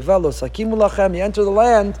matzeva, lo sakimu lachem. You enter the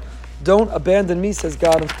land, don't abandon me, says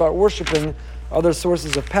God, and start worshiping other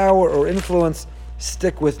sources of power or influence.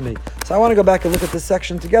 Stick with me. So I want to go back and look at this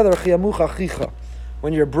section together. Chiyamuch achicha.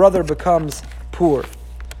 When your brother becomes poor.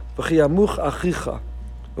 V'chiyamuch achicha.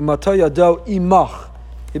 Umato yado imach.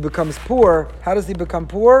 He becomes poor. How does he become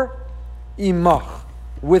poor? Imach.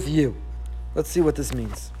 With you. Let's see what this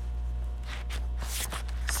means.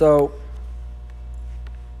 So,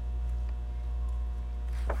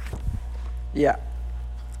 yeah.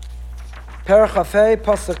 Perach Hafei,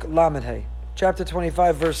 Pasuk Lamed Hey. Chapter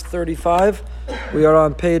 25, verse 35. We are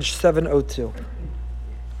on page 702.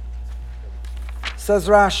 Says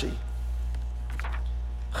Rashi.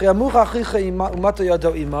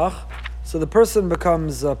 So the person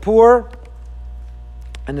becomes poor,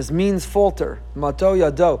 and his means falter. Mato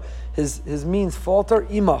yado. His means falter.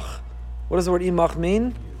 Imach. What does the word imach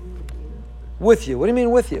mean? With you. What do you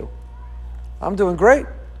mean with you? I'm doing great.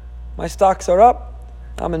 My stocks are up.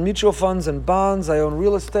 I'm in mutual funds and bonds. I own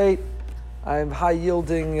real estate. I'm high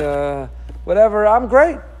yielding, whatever. I'm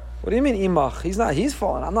great. What do you mean imach? He's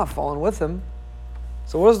fallen. I'm not falling with him.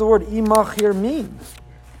 So what does the word imach here mean?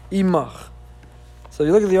 Imach. So if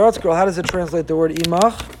you look at the article, how does it translate the word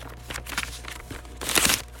imach?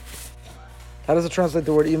 How does it translate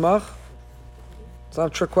the word imach? It's not a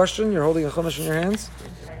trick question. You're holding a chumash in your hands.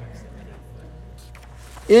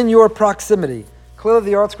 In your proximity. Clearly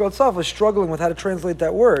the article itself is struggling with how to translate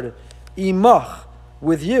that word. Imach.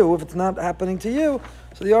 With you, if it's not happening to you.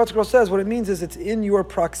 So the article says what it means is it's in your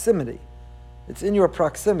proximity. It's in your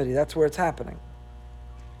proximity. That's where it's happening.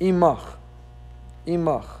 Imach.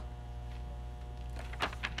 Imach.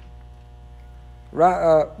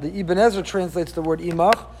 The Ibn Ezra translates the word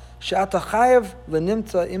imach. She'ata chayev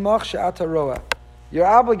lenimta imach she'ata roa. You're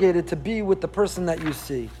obligated to be with the person that you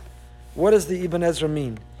see. What does the Ibn Ezra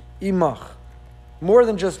mean? Imach. More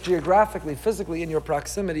than just geographically, physically in your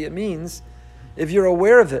proximity, it means if you're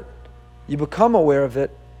aware of it, you become aware of it,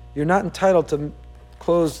 you're not entitled to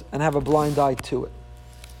close and have a blind eye to it.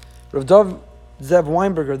 Rav Dov Zev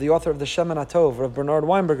Weinberger, the author of the Shemen HaTov, Rav Bernard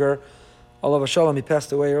Weinberger, Alav Shalom, he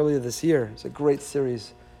passed away earlier this year. It's a great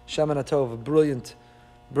series, Shemen HaTov, a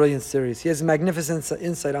brilliant series. He has a magnificent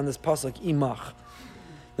insight on this pasuk, imach.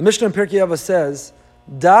 The Mishnah in Pirkei Avos says,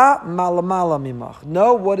 Da malamala mimach.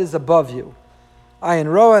 Know what is above you. Ayin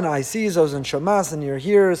roa and eye sees, ozen shomas, and your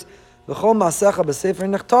hears, v'chol masecha b'sefer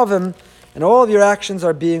nechtavim, and all of your actions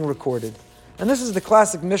are being recorded. And this is the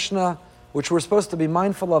classic Mishnah, which we're supposed to be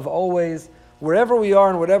mindful of always. Wherever we are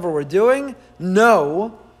and whatever we're doing,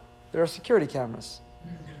 know there are security cameras.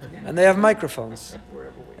 And they have microphones.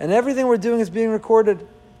 And everything we're doing is being recorded.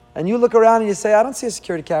 And you look around and you say, I don't see a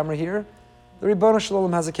security camera here. The Ribono Shel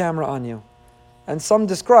Olam has a camera on you. And some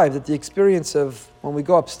describe that the experience of when we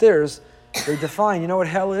go upstairs, they define, you know what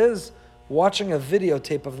hell is? Watching a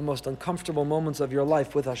videotape of the most uncomfortable moments of your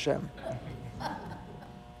life with Hashem.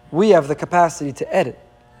 We have the capacity to edit.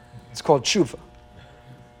 It's called tshuva.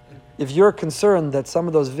 If you're concerned that some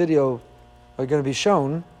of those video are going to be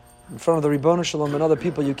shown in front of the Ribono Shel Olam and other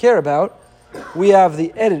people you care about, we have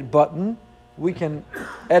the edit button. We can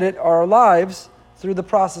edit our lives through the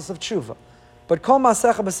process of tshuva. But kol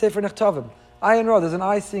masecha b'sefer nechtavim. Ayin roa, there's an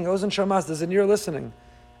eye seeing, ozen shamas, there's an ear listening.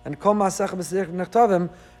 And kol masecha b'sefer nechtavim,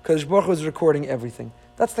 Kadosh Baruch Hu is recording everything.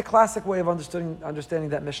 That's the classic way of understanding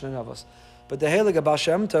that Mishnah in Avos. But the Heilige Baal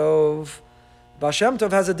Shem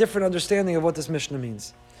Tov has a different understanding of what this Mishnah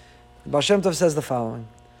means. Baal Shem Tov says the following: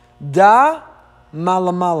 Da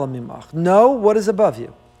malamala mimach. Know what is above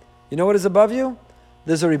you. You know what is above you?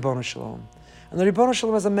 There's a Ribono Shel Olam. And the Ribono Shel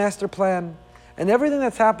Olam has a master plan. And everything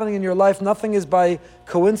that's happening in your life, nothing is by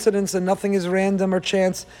coincidence and nothing is random or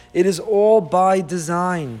chance. It is all by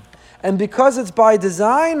design. And because it's by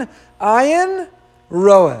design, ayin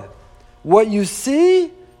roeh. What you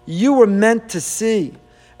see, you were meant to see.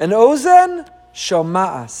 And ozen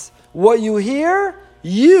shoma'as. What you hear,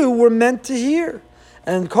 you were meant to hear.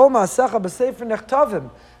 And kol ma'asecha b'sefer nechtavim.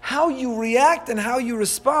 How you react and how you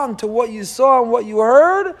respond to what you saw and what you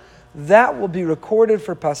heard, that will be recorded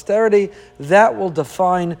for posterity. That will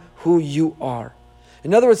define who you are.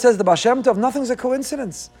 In other words, it says the Baal Shem Tov, nothing's a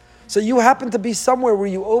coincidence. So you happen to be somewhere where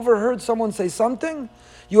you overheard someone say something.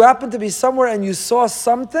 You happen to be somewhere and you saw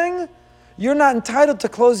something. You're not entitled to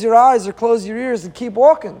close your eyes or close your ears and keep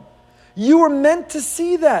walking. You were meant to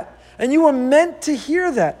see that. And you were meant to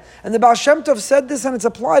hear that. And the Baal Shem Tov said this, and it's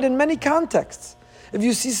applied in many contexts. If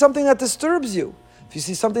you see something that disturbs you, if you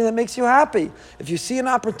see something that makes you happy, if you see an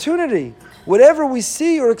opportunity, whatever we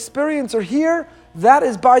see or experience or hear, that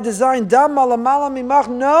is by design. Dam malamala mimach.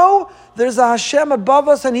 No, there's a Hashem above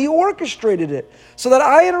us and He orchestrated it. So that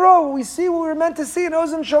ayin roa, what we see, what we were meant to see, and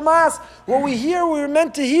ozen shomas, what we hear, we were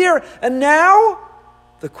meant to hear. And now,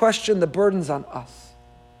 the question, the burden's on us.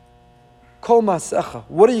 Kol masecha.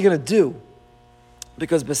 What are you going to do?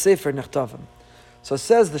 Because b'sefer nechtavim. So it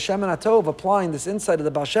says the Shemen HaTov, applying this insight of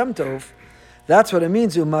the Baal Shem Tov, that's what it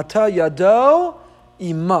means. Umata yado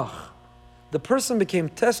imach. The person became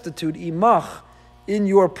destitute imach in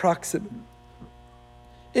your proximity.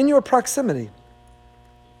 In your proximity.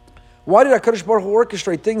 Why did HaKadosh Baruch Hu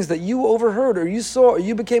orchestrate things that you overheard or you saw or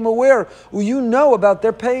you became aware or you know about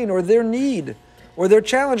their pain or their need or their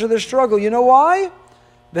challenge or their struggle? You know why?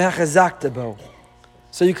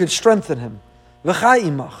 So you could strengthen him. V'chai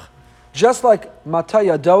imach. Just like Mata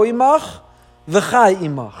yado imach, v'chai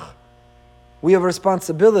imach. We have a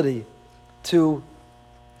responsibility to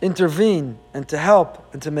intervene and to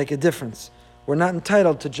help and to make a difference. We're not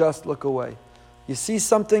entitled to just look away. You see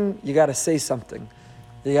something, you got to say something.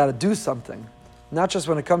 You got to do something. Not just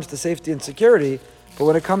when it comes to safety and security, but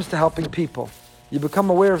when it comes to helping people. You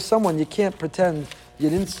become aware of someone, you can't pretend you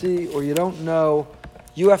didn't see or you don't know,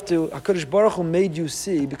 you have to, HaKadosh Baruch Hu made you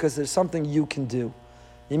see because there's something you can do.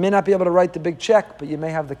 You may not be able to write the big check, but you may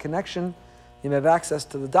have the connection, you may have access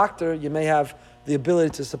to the doctor, you may have the ability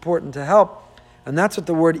to support and to help. And that's what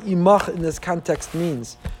the word imach in this context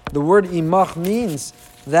means. The word imach means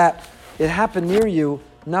that it happened near you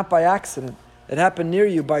not by accident. It happened near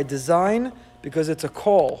you by design because it's a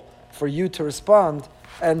call for you to respond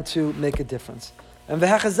and to make a difference. And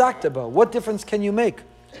v'hechazakta bo, what difference can you make?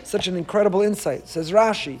 Such an incredible insight. Says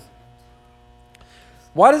Rashi.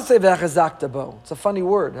 Why does it say v'hechazakta bo? It's a funny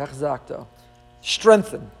word, hechazakta.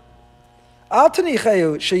 Strengthen. Al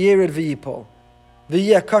tanicheu sheyered v'yipol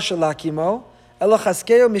v'yeh kasha lakimo ela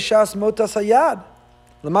chaskeo mishas motas hayad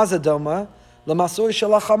lemazadoma lemasui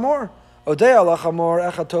shalachamor odei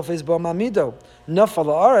alachamor echad tofes bo mamido nafal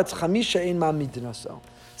haaretz chamisha ein mamidinaso.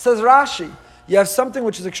 Says Rashi, you have something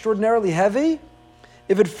which is extraordinarily heavy.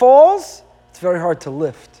 If it falls, it's very hard to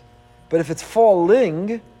lift. But if it's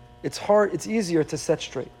falling, it's hard. It's easier to set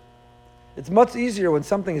straight. It's much easier when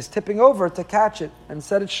something is tipping over to catch it and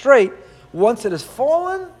set it straight. Once it has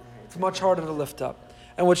fallen, it's much harder to lift up.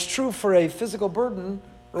 And what's true for a physical burden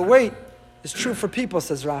or weight is true for people,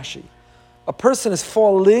 says Rashi. A person is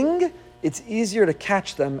falling, it's easier to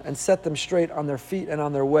catch them and set them straight on their feet and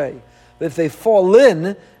on their way. But if they fall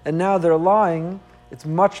in and now they're lying, it's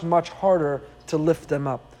much, much harder to lift them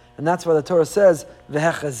up. And that's why the Torah says,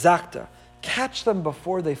 v'hechazakta. Catch them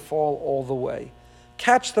before they fall all the way.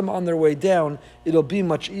 Catch them on their way down. It'll be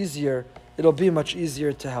much easier. It'll be much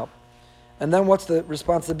easier to help. And then what's the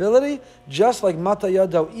responsibility? Just like mata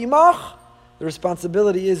yado imach, the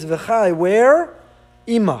responsibility is v'chai, where?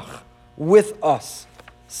 Imach, with us.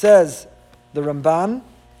 Says the Ramban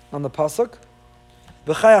on the pasuk,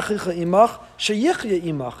 v'chai achicha imach, sheyichya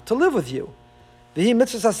imach, to live with you. V'hi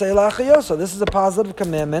mitzvah sasei la'achayoso. This is a positive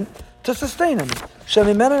commandment to sustain him.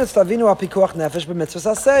 Shemimenu nitzavinu al pikuach nefesh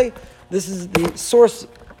b'mitzvah sasei. This is the source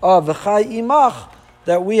of v'chai imach,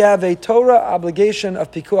 that we have a Torah obligation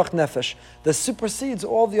of pikuach nefesh that supersedes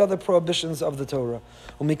all the other prohibitions of the Torah.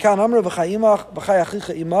 Umikan amru v'chai imach, v'chai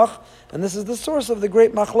achicha imach, and this is the source of the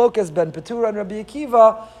great machlokes ben Petura and Rabbi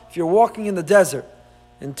Akiva. If you're walking in the desert,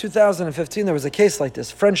 in 2015 there was a case like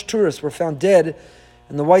this. French tourists were found dead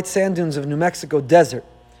in the white sand dunes of New Mexico desert.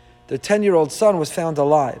 Their 10-year-old son was found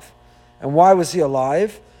alive. And why was he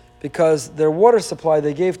alive? Because their water supply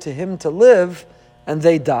they gave to him to live, and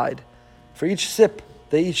they died. For each sip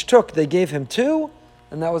they each took, they gave him 2,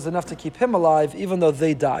 and that was enough to keep him alive, even though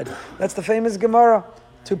they died. That's the famous Gemara.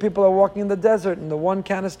 2 people are walking in the desert, and the one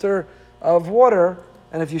canister of water,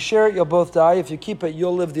 and if you share it, you'll both die. If you keep it,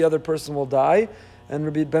 you'll live, the other person will die. And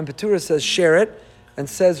Rabbi Ben Petura says, share it. And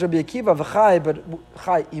says Rabbi Akiva, v'chai, but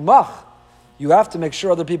chai imach, you have to make sure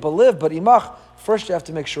other people live, but imach, first you have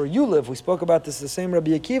to make sure you live. We spoke about this, the same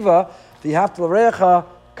Rabbi Akiva, v'yhavta l'recha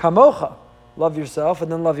kamocha, love yourself, and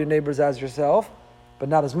then love your neighbors as yourself, but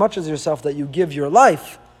not as much as yourself that you give your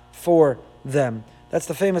life for them. That's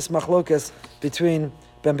the famous machlokas between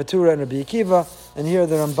Ben Petura and Rabbi Akiva, and here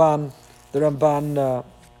the Ramban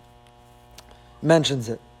mentions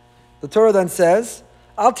it. The Torah then says,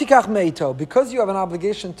 Al tikach meito, because you have an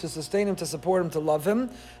obligation to sustain him, to support him, to love him,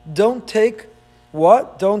 don't take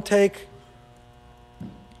what? Don't take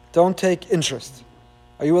interest.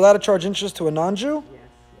 Are you allowed to charge interest to a non-Jew?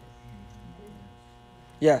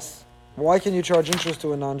 Yes. Why can you charge interest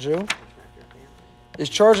to a non-Jew? Is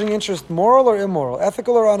charging interest moral or immoral?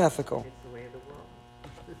 Ethical or unethical? It's the way of the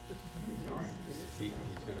world.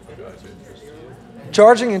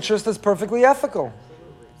 Charging interest is perfectly ethical.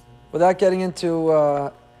 Without getting into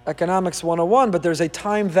economics 101, but there's a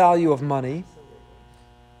time value of money.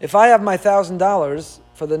 If I have my $1,000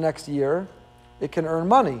 for the next year, it can earn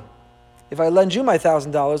money. If I lend you my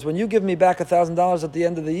 $1,000, when you give me back $1,000 at the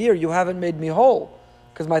end of the year, you haven't made me whole,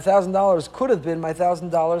 because my $1,000 could have been my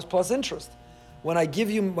 $1,000 plus interest. When I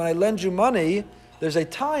lend you money, there's a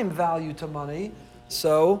time value to money,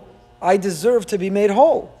 so I deserve to be made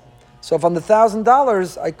whole. So if on the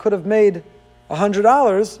 $1,000 I could have made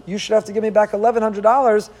 $100, you should have to give me back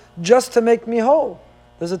 $1,100 just to make me whole.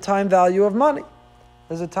 There's a time value of money.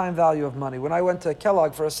 There's a time value of money. When I went to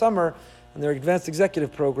Kellogg for a summer in their advanced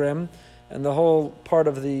executive program, and the whole part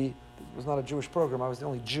of it was not a Jewish program, I was the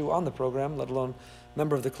only Jew on the program, let alone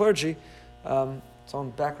member of the clergy. Its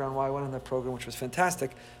own background why I went on that program, which was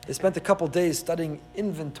fantastic. They spent a couple days studying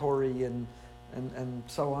inventory and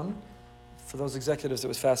so on. For those executives, it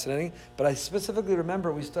was fascinating. But I specifically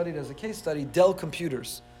remember we studied as a case study Dell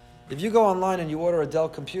computers. If you go online and you order a Dell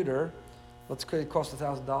computer, let's say it costs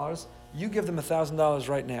 $1,000, you give them $1,000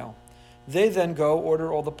 right now. They then go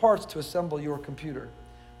order all the parts to assemble your computer.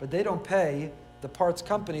 But they don't pay the parts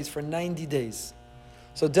companies for 90 days.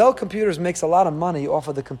 So Dell Computers makes a lot of money off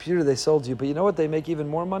of the computer they sold you, but you know what they make even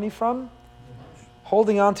more money from?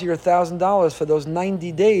 Holding on to your $1,000 for those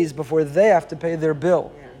 90 days before they have to pay their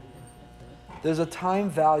bill. There's a time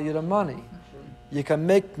value to money. You can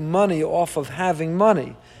make money off of having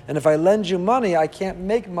money. And if I lend you money, I can't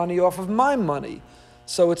make money off of my money.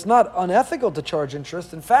 So it's not unethical to charge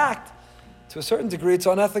interest. In fact, to a certain degree, it's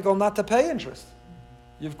unethical not to pay interest.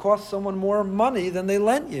 You've cost someone more money than they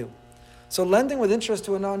lent you. So lending with interest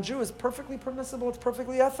to a non-Jew is perfectly permissible. It's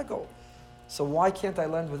perfectly ethical. So why can't I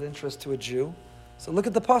lend with interest to a Jew? So look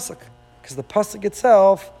at the pasuk, because the pasuk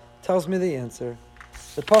itself tells me the answer.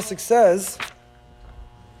 The pasuk says,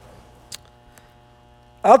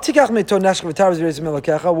 "Al tikach meito neshech v'tar v'zirei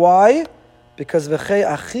melokecha." Why? Because v'chei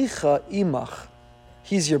achicha imach.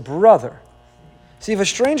 He's your brother. See, if a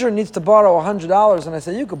stranger needs to borrow $100 and I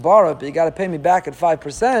say, you could borrow it, but you got to pay me back at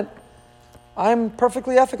 5%, I'm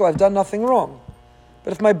perfectly ethical. I've done nothing wrong.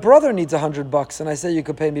 But if my brother needs $100 and I say you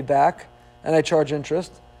could pay me back and I charge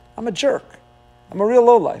interest, I'm a jerk. I'm a real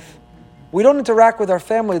lowlife. We don't interact with our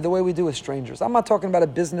family the way we do with strangers. I'm not talking about a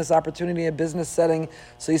business opportunity, a business setting,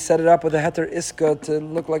 so you set it up with a heter iska to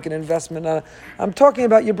look like an investment. I'm talking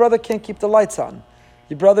about your brother can't keep the lights on.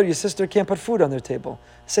 Your brother, your sister can't put food on their table.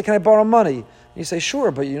 I say, can I borrow money? And you say,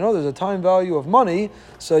 sure, but you know there's a time value of money,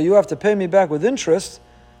 so you have to pay me back with interest.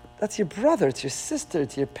 That's your brother, it's your sister,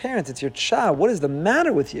 it's your parents, it's your child. What is the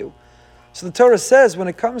matter with you? So the Torah says when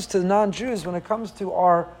it comes to non-Jews, when it comes to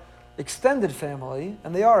our extended family,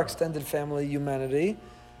 and they are extended family humanity,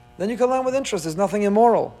 then you can lend with interest. There's nothing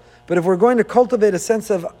immoral. But if we're going to cultivate a sense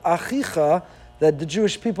of achicha, that the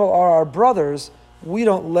Jewish people are our brothers, we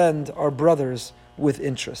don't lend our brothers with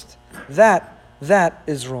interest. That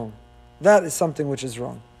is wrong. That is something which is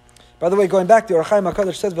wrong. By the way, going back to Or HaChaim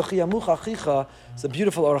HaKadosh says, V'chiyamuch achicha, it's a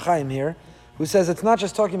beautiful Or HaChaim here, who says it's not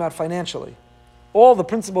just talking about financially. All the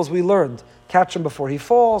principles we learned, catch him before he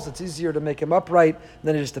falls, it's easier to make him upright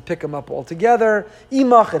than it is to pick him up altogether.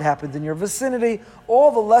 Imach, it happened in your vicinity.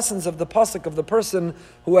 All the lessons of the pasuk of the person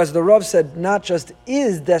who, as the Rav said, not just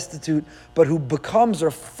is destitute, but who becomes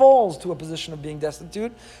or falls to a position of being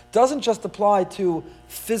destitute, doesn't just apply to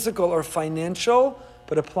physical or financial,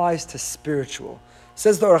 but applies to spiritual.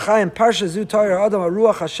 Says the Or HaChaim, Parsha Zu Torah Adam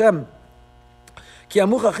HaRuach Hashem, Ki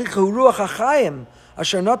amuch achicha hu ruach HaChaim,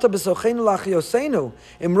 Asher nata b'socheinu la'achiyosenu.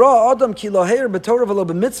 Imra adam ki loheir b'torah v'lo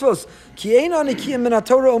b'mitzvos. Ki ein anikiyim min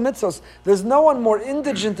ha'torah u'mitzvos. There's no one more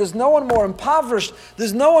indigent, there's no one more impoverished,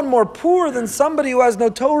 there's no one more poor than somebody who has no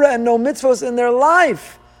Torah and no mitzvos in their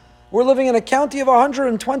life. We're living in a county of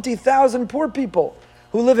 120,000 poor people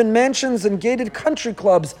who live in mansions and gated country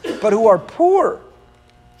clubs, but who are poor.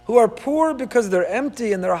 Who are poor because they're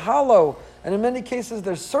empty and they're hollow, and in many cases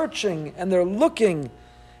they're searching and they're looking.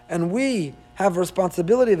 And we have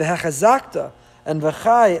responsibility, v'hechazakta, and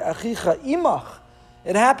v'chai achicha imach.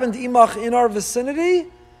 It happened imach in our vicinity.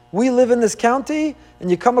 We live in this county,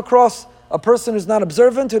 and you come across a person who's not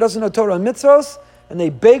observant, who doesn't know Torah and mitzvos, and they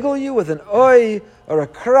bagel you with an oi or a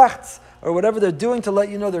kracht or whatever they're doing to let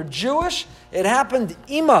you know they're Jewish. It happened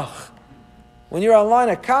imach. When you're online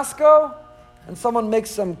at Costco, and someone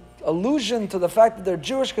makes some allusion to the fact that they're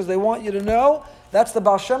Jewish because they want you to know, that's the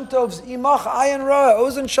Baal Shem Tov's imach ayin ra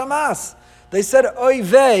ozen shamas. They said oy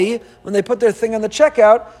vey when they put their thing on the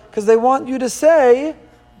checkout because they want you to say,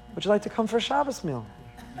 would you like to come for a Shabbos meal?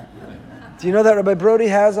 Do you know that Rabbi Brody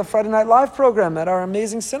has a Friday Night Live program at our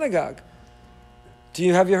amazing synagogue?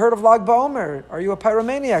 Have you heard of Lag BaOmer? Are you a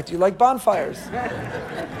pyromaniac? Do you like bonfires?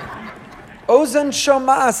 Ozen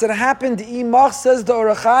Shomas, it happened imach, says the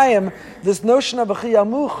Or HaChaim. This notion of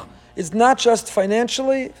achiyamuch is not just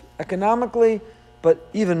financially, economically, but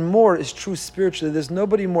even more is true spiritually. There's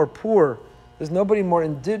nobody more poor, there's nobody more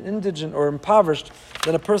indigent or impoverished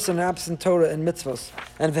than a person absent Torah and mitzvos.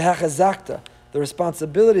 And v'hachazakta, the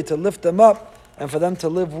responsibility to lift them up and for them to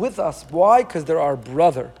live with us. Why? Because they're our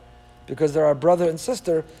brother. Because they're our brother and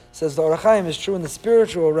sister, says the Or HaChaim, is true in the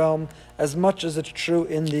spiritual realm as much as it's true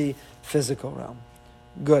in the physical realm.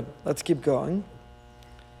 Good. Let's keep going.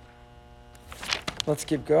 So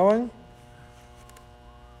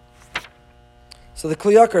the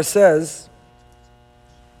Kli Yakar says,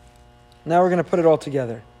 now we're going to put it all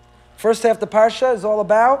together. First half of the Parsha is all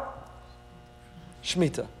about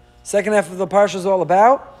Shemitah. Second half of the Parsha is all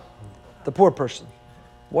about the poor person.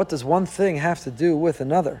 What does one thing have to do with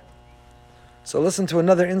another? So listen to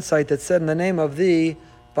another insight that's said in the name of the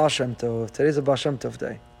Baal Shem Tov. Today's a Baal Shem Tov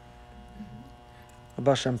day. A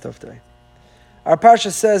Baal Shem Tov day. Our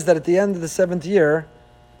Parsha says that at the end of the seventh year,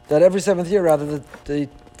 the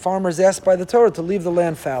farmers asked by the Torah to leave the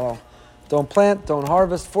land fallow, Don't plant, don't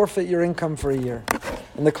harvest, forfeit your income for a year.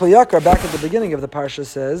 And the Kli Yakar, back at the beginning of the parsha,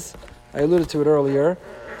 says, I alluded to it earlier,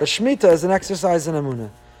 that Shemitah is an exercise in Emunah.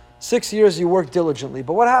 6 years you work diligently,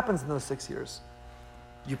 but what happens in those 6 years?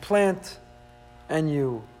 You plant, and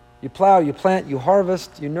you plow, you plant, you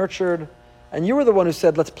harvest, you nurtured, and you were the one who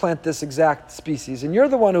said, let's plant this exact species. And you're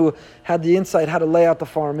the one who had the insight how to lay out the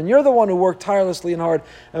farm. And you're the one who worked tirelessly and hard.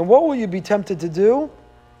 And what will you be tempted to do?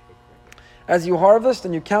 As you harvest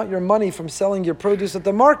and you count your money from selling your produce at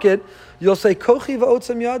the market, you'll say, Kochi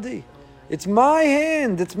va'otzem yadi. It's my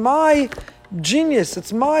hand, it's my genius,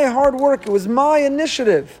 it's my hard work, it was my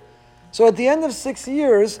initiative. So at the end of 6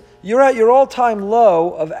 years, you're at your all-time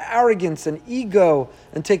low of arrogance and ego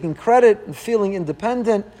and taking credit and feeling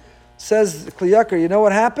independent. Says Kli Yakar, you know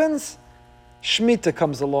what happens? Shemitah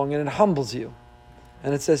comes along and it humbles you.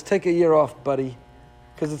 And it says, take a year off, buddy,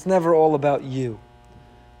 because it's never all about you.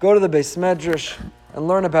 Go to the Beis Medrash and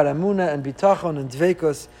learn about Emunah and Bitachon and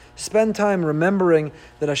Dveikus. Spend time remembering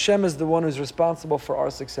that Hashem is the one who's responsible for our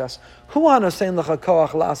success. Hu hanosein lecha koach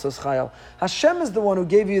la'asos chayil. Hashem is the one who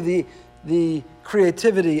gave you the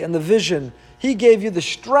creativity and the vision. He gave you the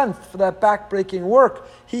strength for that back-breaking work.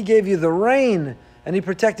 He gave you the rain, and He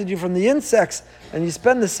protected you from the insects. And you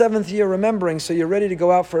spend the 7th year remembering, so you're ready to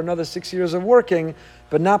go out for another 6 years of working,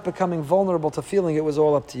 but not becoming vulnerable to feeling it was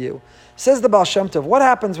all up to you. Says the Baal Shem Tov, what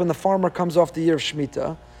happens when the farmer comes off the year of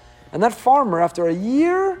Shemitah, and that farmer, after a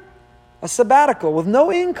year, a sabbatical with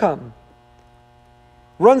no income,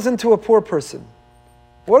 runs into a poor person?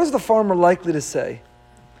 What is the farmer likely to say?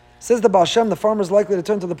 Says the Baal Shem, the farmer is likely to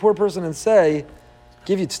turn to the poor person and say,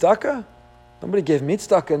 give you tzedakah? Nobody gave me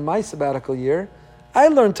tzedakah in my sabbatical year. I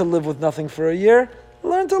learned to live with nothing for a year.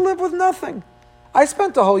 Learn to live with nothing. I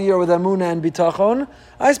spent the whole year with Emunah and Bitachon.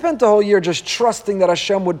 I spent the whole year just trusting that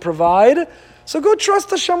Hashem would provide. So go trust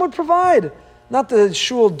Hashem would provide. Not the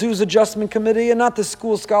Shul Dues Adjustment Committee, and not the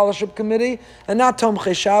School Scholarship Committee, and not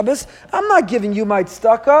Tomchei Shabbos. I'm not giving you my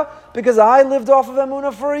tzedakah because I lived off of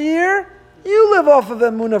Emunah for a year. You live off of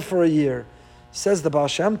Emunah for a year. Says the Baal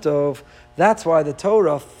Shem Tov, that's why the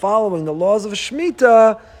Torah, following the laws of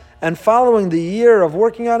Shemitah and following the year of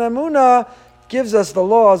working on Emunah, gives us the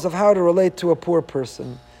laws of how to relate to a poor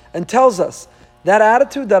person and tells us that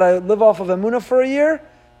attitude that I live off of Emunah for a year,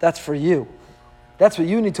 that's for you. That's what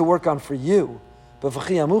you need to work on for you. But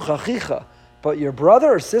your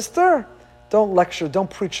brother or sister, don't lecture, don't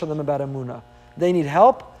preach to them about Emunah. They need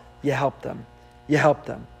help, you help them. You help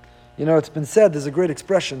them. You know, it's been said, there's a great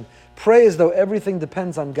expression, pray as though everything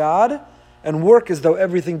depends on God and work as though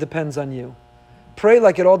everything depends on you. Pray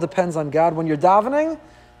like it all depends on God. When you're davening,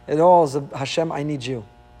 it all is, Hashem, I need you.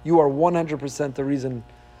 You are 100% the reason.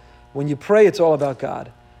 When you pray, it's all about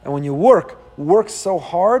God. And when you work so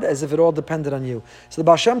hard as if it all depended on you. So the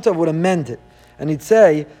Baal Shem Tov would amend it. And he'd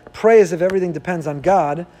say, pray as if everything depends on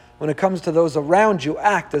God. When it comes to those around you,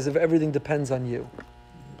 act as if everything depends on you.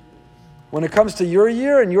 When it comes to your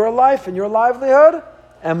year and your life and your livelihood,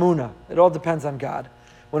 Emunah. It all depends on God.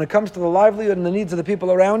 When it comes to the livelihood and the needs of the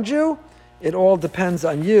people around you, it all depends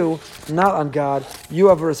on you, not on God. You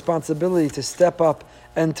have a responsibility to step up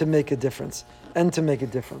and to make a difference.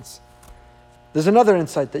 There's another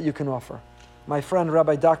insight that you can offer. My friend,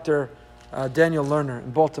 Rabbi Dr. Daniel Lerner in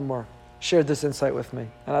Baltimore, shared this insight with me.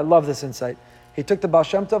 And I love this insight. He took the Baal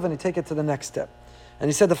Shem Tov and he took it to the next step. And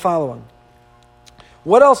he said the following.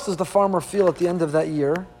 What else does the farmer feel at the end of that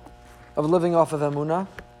year of living off of Emunah?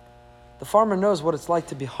 The farmer knows what it's like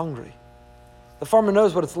to be hungry. The farmer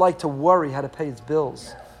knows what it's like to worry how to pay his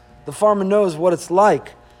bills. The farmer knows what it's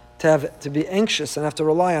like to be anxious and have to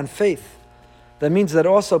rely on faith. That means that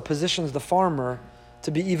also positions the farmer to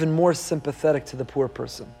be even more sympathetic to the poor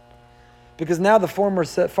person. Because now the farmer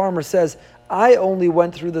says, I only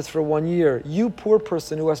went through this for 1 year. You poor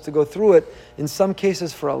person who has to go through it, in some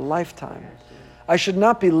cases for a lifetime. I should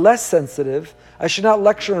not be less sensitive. I should not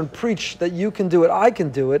lecture and preach that you can do it, I can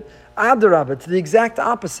do it. Adarabah, to the exact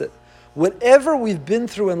opposite. Whatever we've been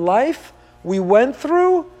through in life, we went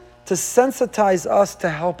through to sensitize us to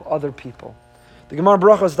help other people. The Gemara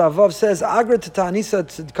Brachos Davav says, Agra Ta'anisa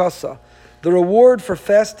Tzidkasa. The reward for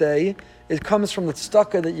fast day, it comes from the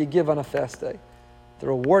tzedakah that you give on a fast day. The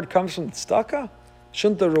reward comes from the tzedakah?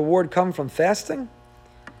 Shouldn't the reward come from fasting?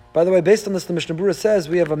 By the way, based on this, the Mishnah Berurah says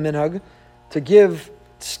we have a minhag to give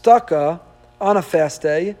tzedakah on a fast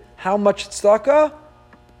day. How much tzedakah?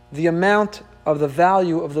 The amount of the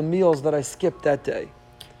value of the meals that I skipped that day.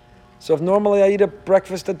 So if normally I eat a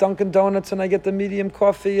breakfast at Dunkin' Donuts and I get the medium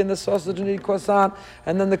coffee and the sausage and eat croissant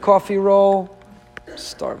and then the coffee roll, I'm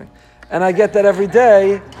starving. And I get that every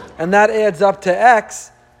day and that adds up to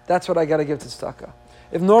X, that's what I got to give to tzedakah.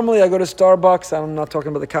 If normally I go to Starbucks, I'm not talking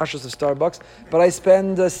about the kashrus of Starbucks, but I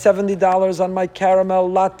spend $70 on my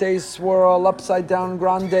caramel latte swirl, upside down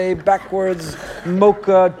grande, backwards,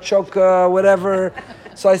 mocha, choca, whatever.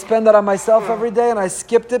 So I spend that on myself every day, and I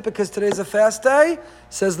skipped it because today's a fast day,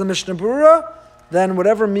 says the Mishnah Berurah. Then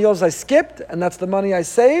whatever meals I skipped, and that's the money I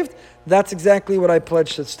saved, that's exactly what I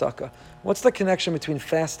pledged to tzedakah. What's the connection between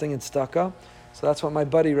fasting and tzedakah? So that's what my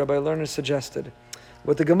buddy, Rabbi Lerner, suggested.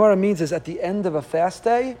 What the Gemara means is at the end of a fast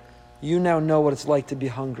day, you now know what it's like to be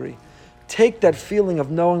hungry. Take that feeling of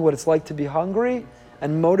knowing what it's like to be hungry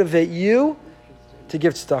and motivate you to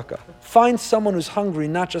give tzedakah. Find someone who's hungry,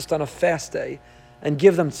 not just on a fast day, and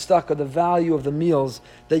give them tzedakah, the value of the meals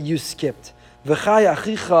that you skipped. V'chai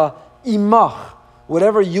achicha imach.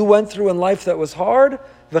 Whatever you went through in life that was hard,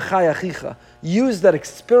 v'chai achicha. Use that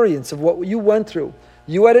experience of what you went through.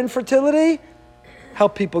 You had infertility,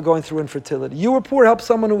 help people going through infertility. You were poor, help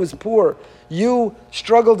someone who was poor. You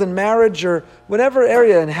struggled in marriage or whatever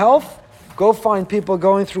area in health, go find people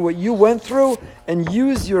going through what you went through and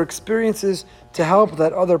use your experiences to help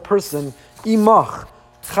that other person. Imach,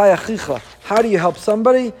 chai achicha. How do you help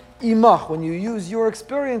somebody? Imach, when you use your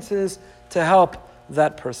experiences to help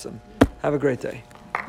that person. Have a great day.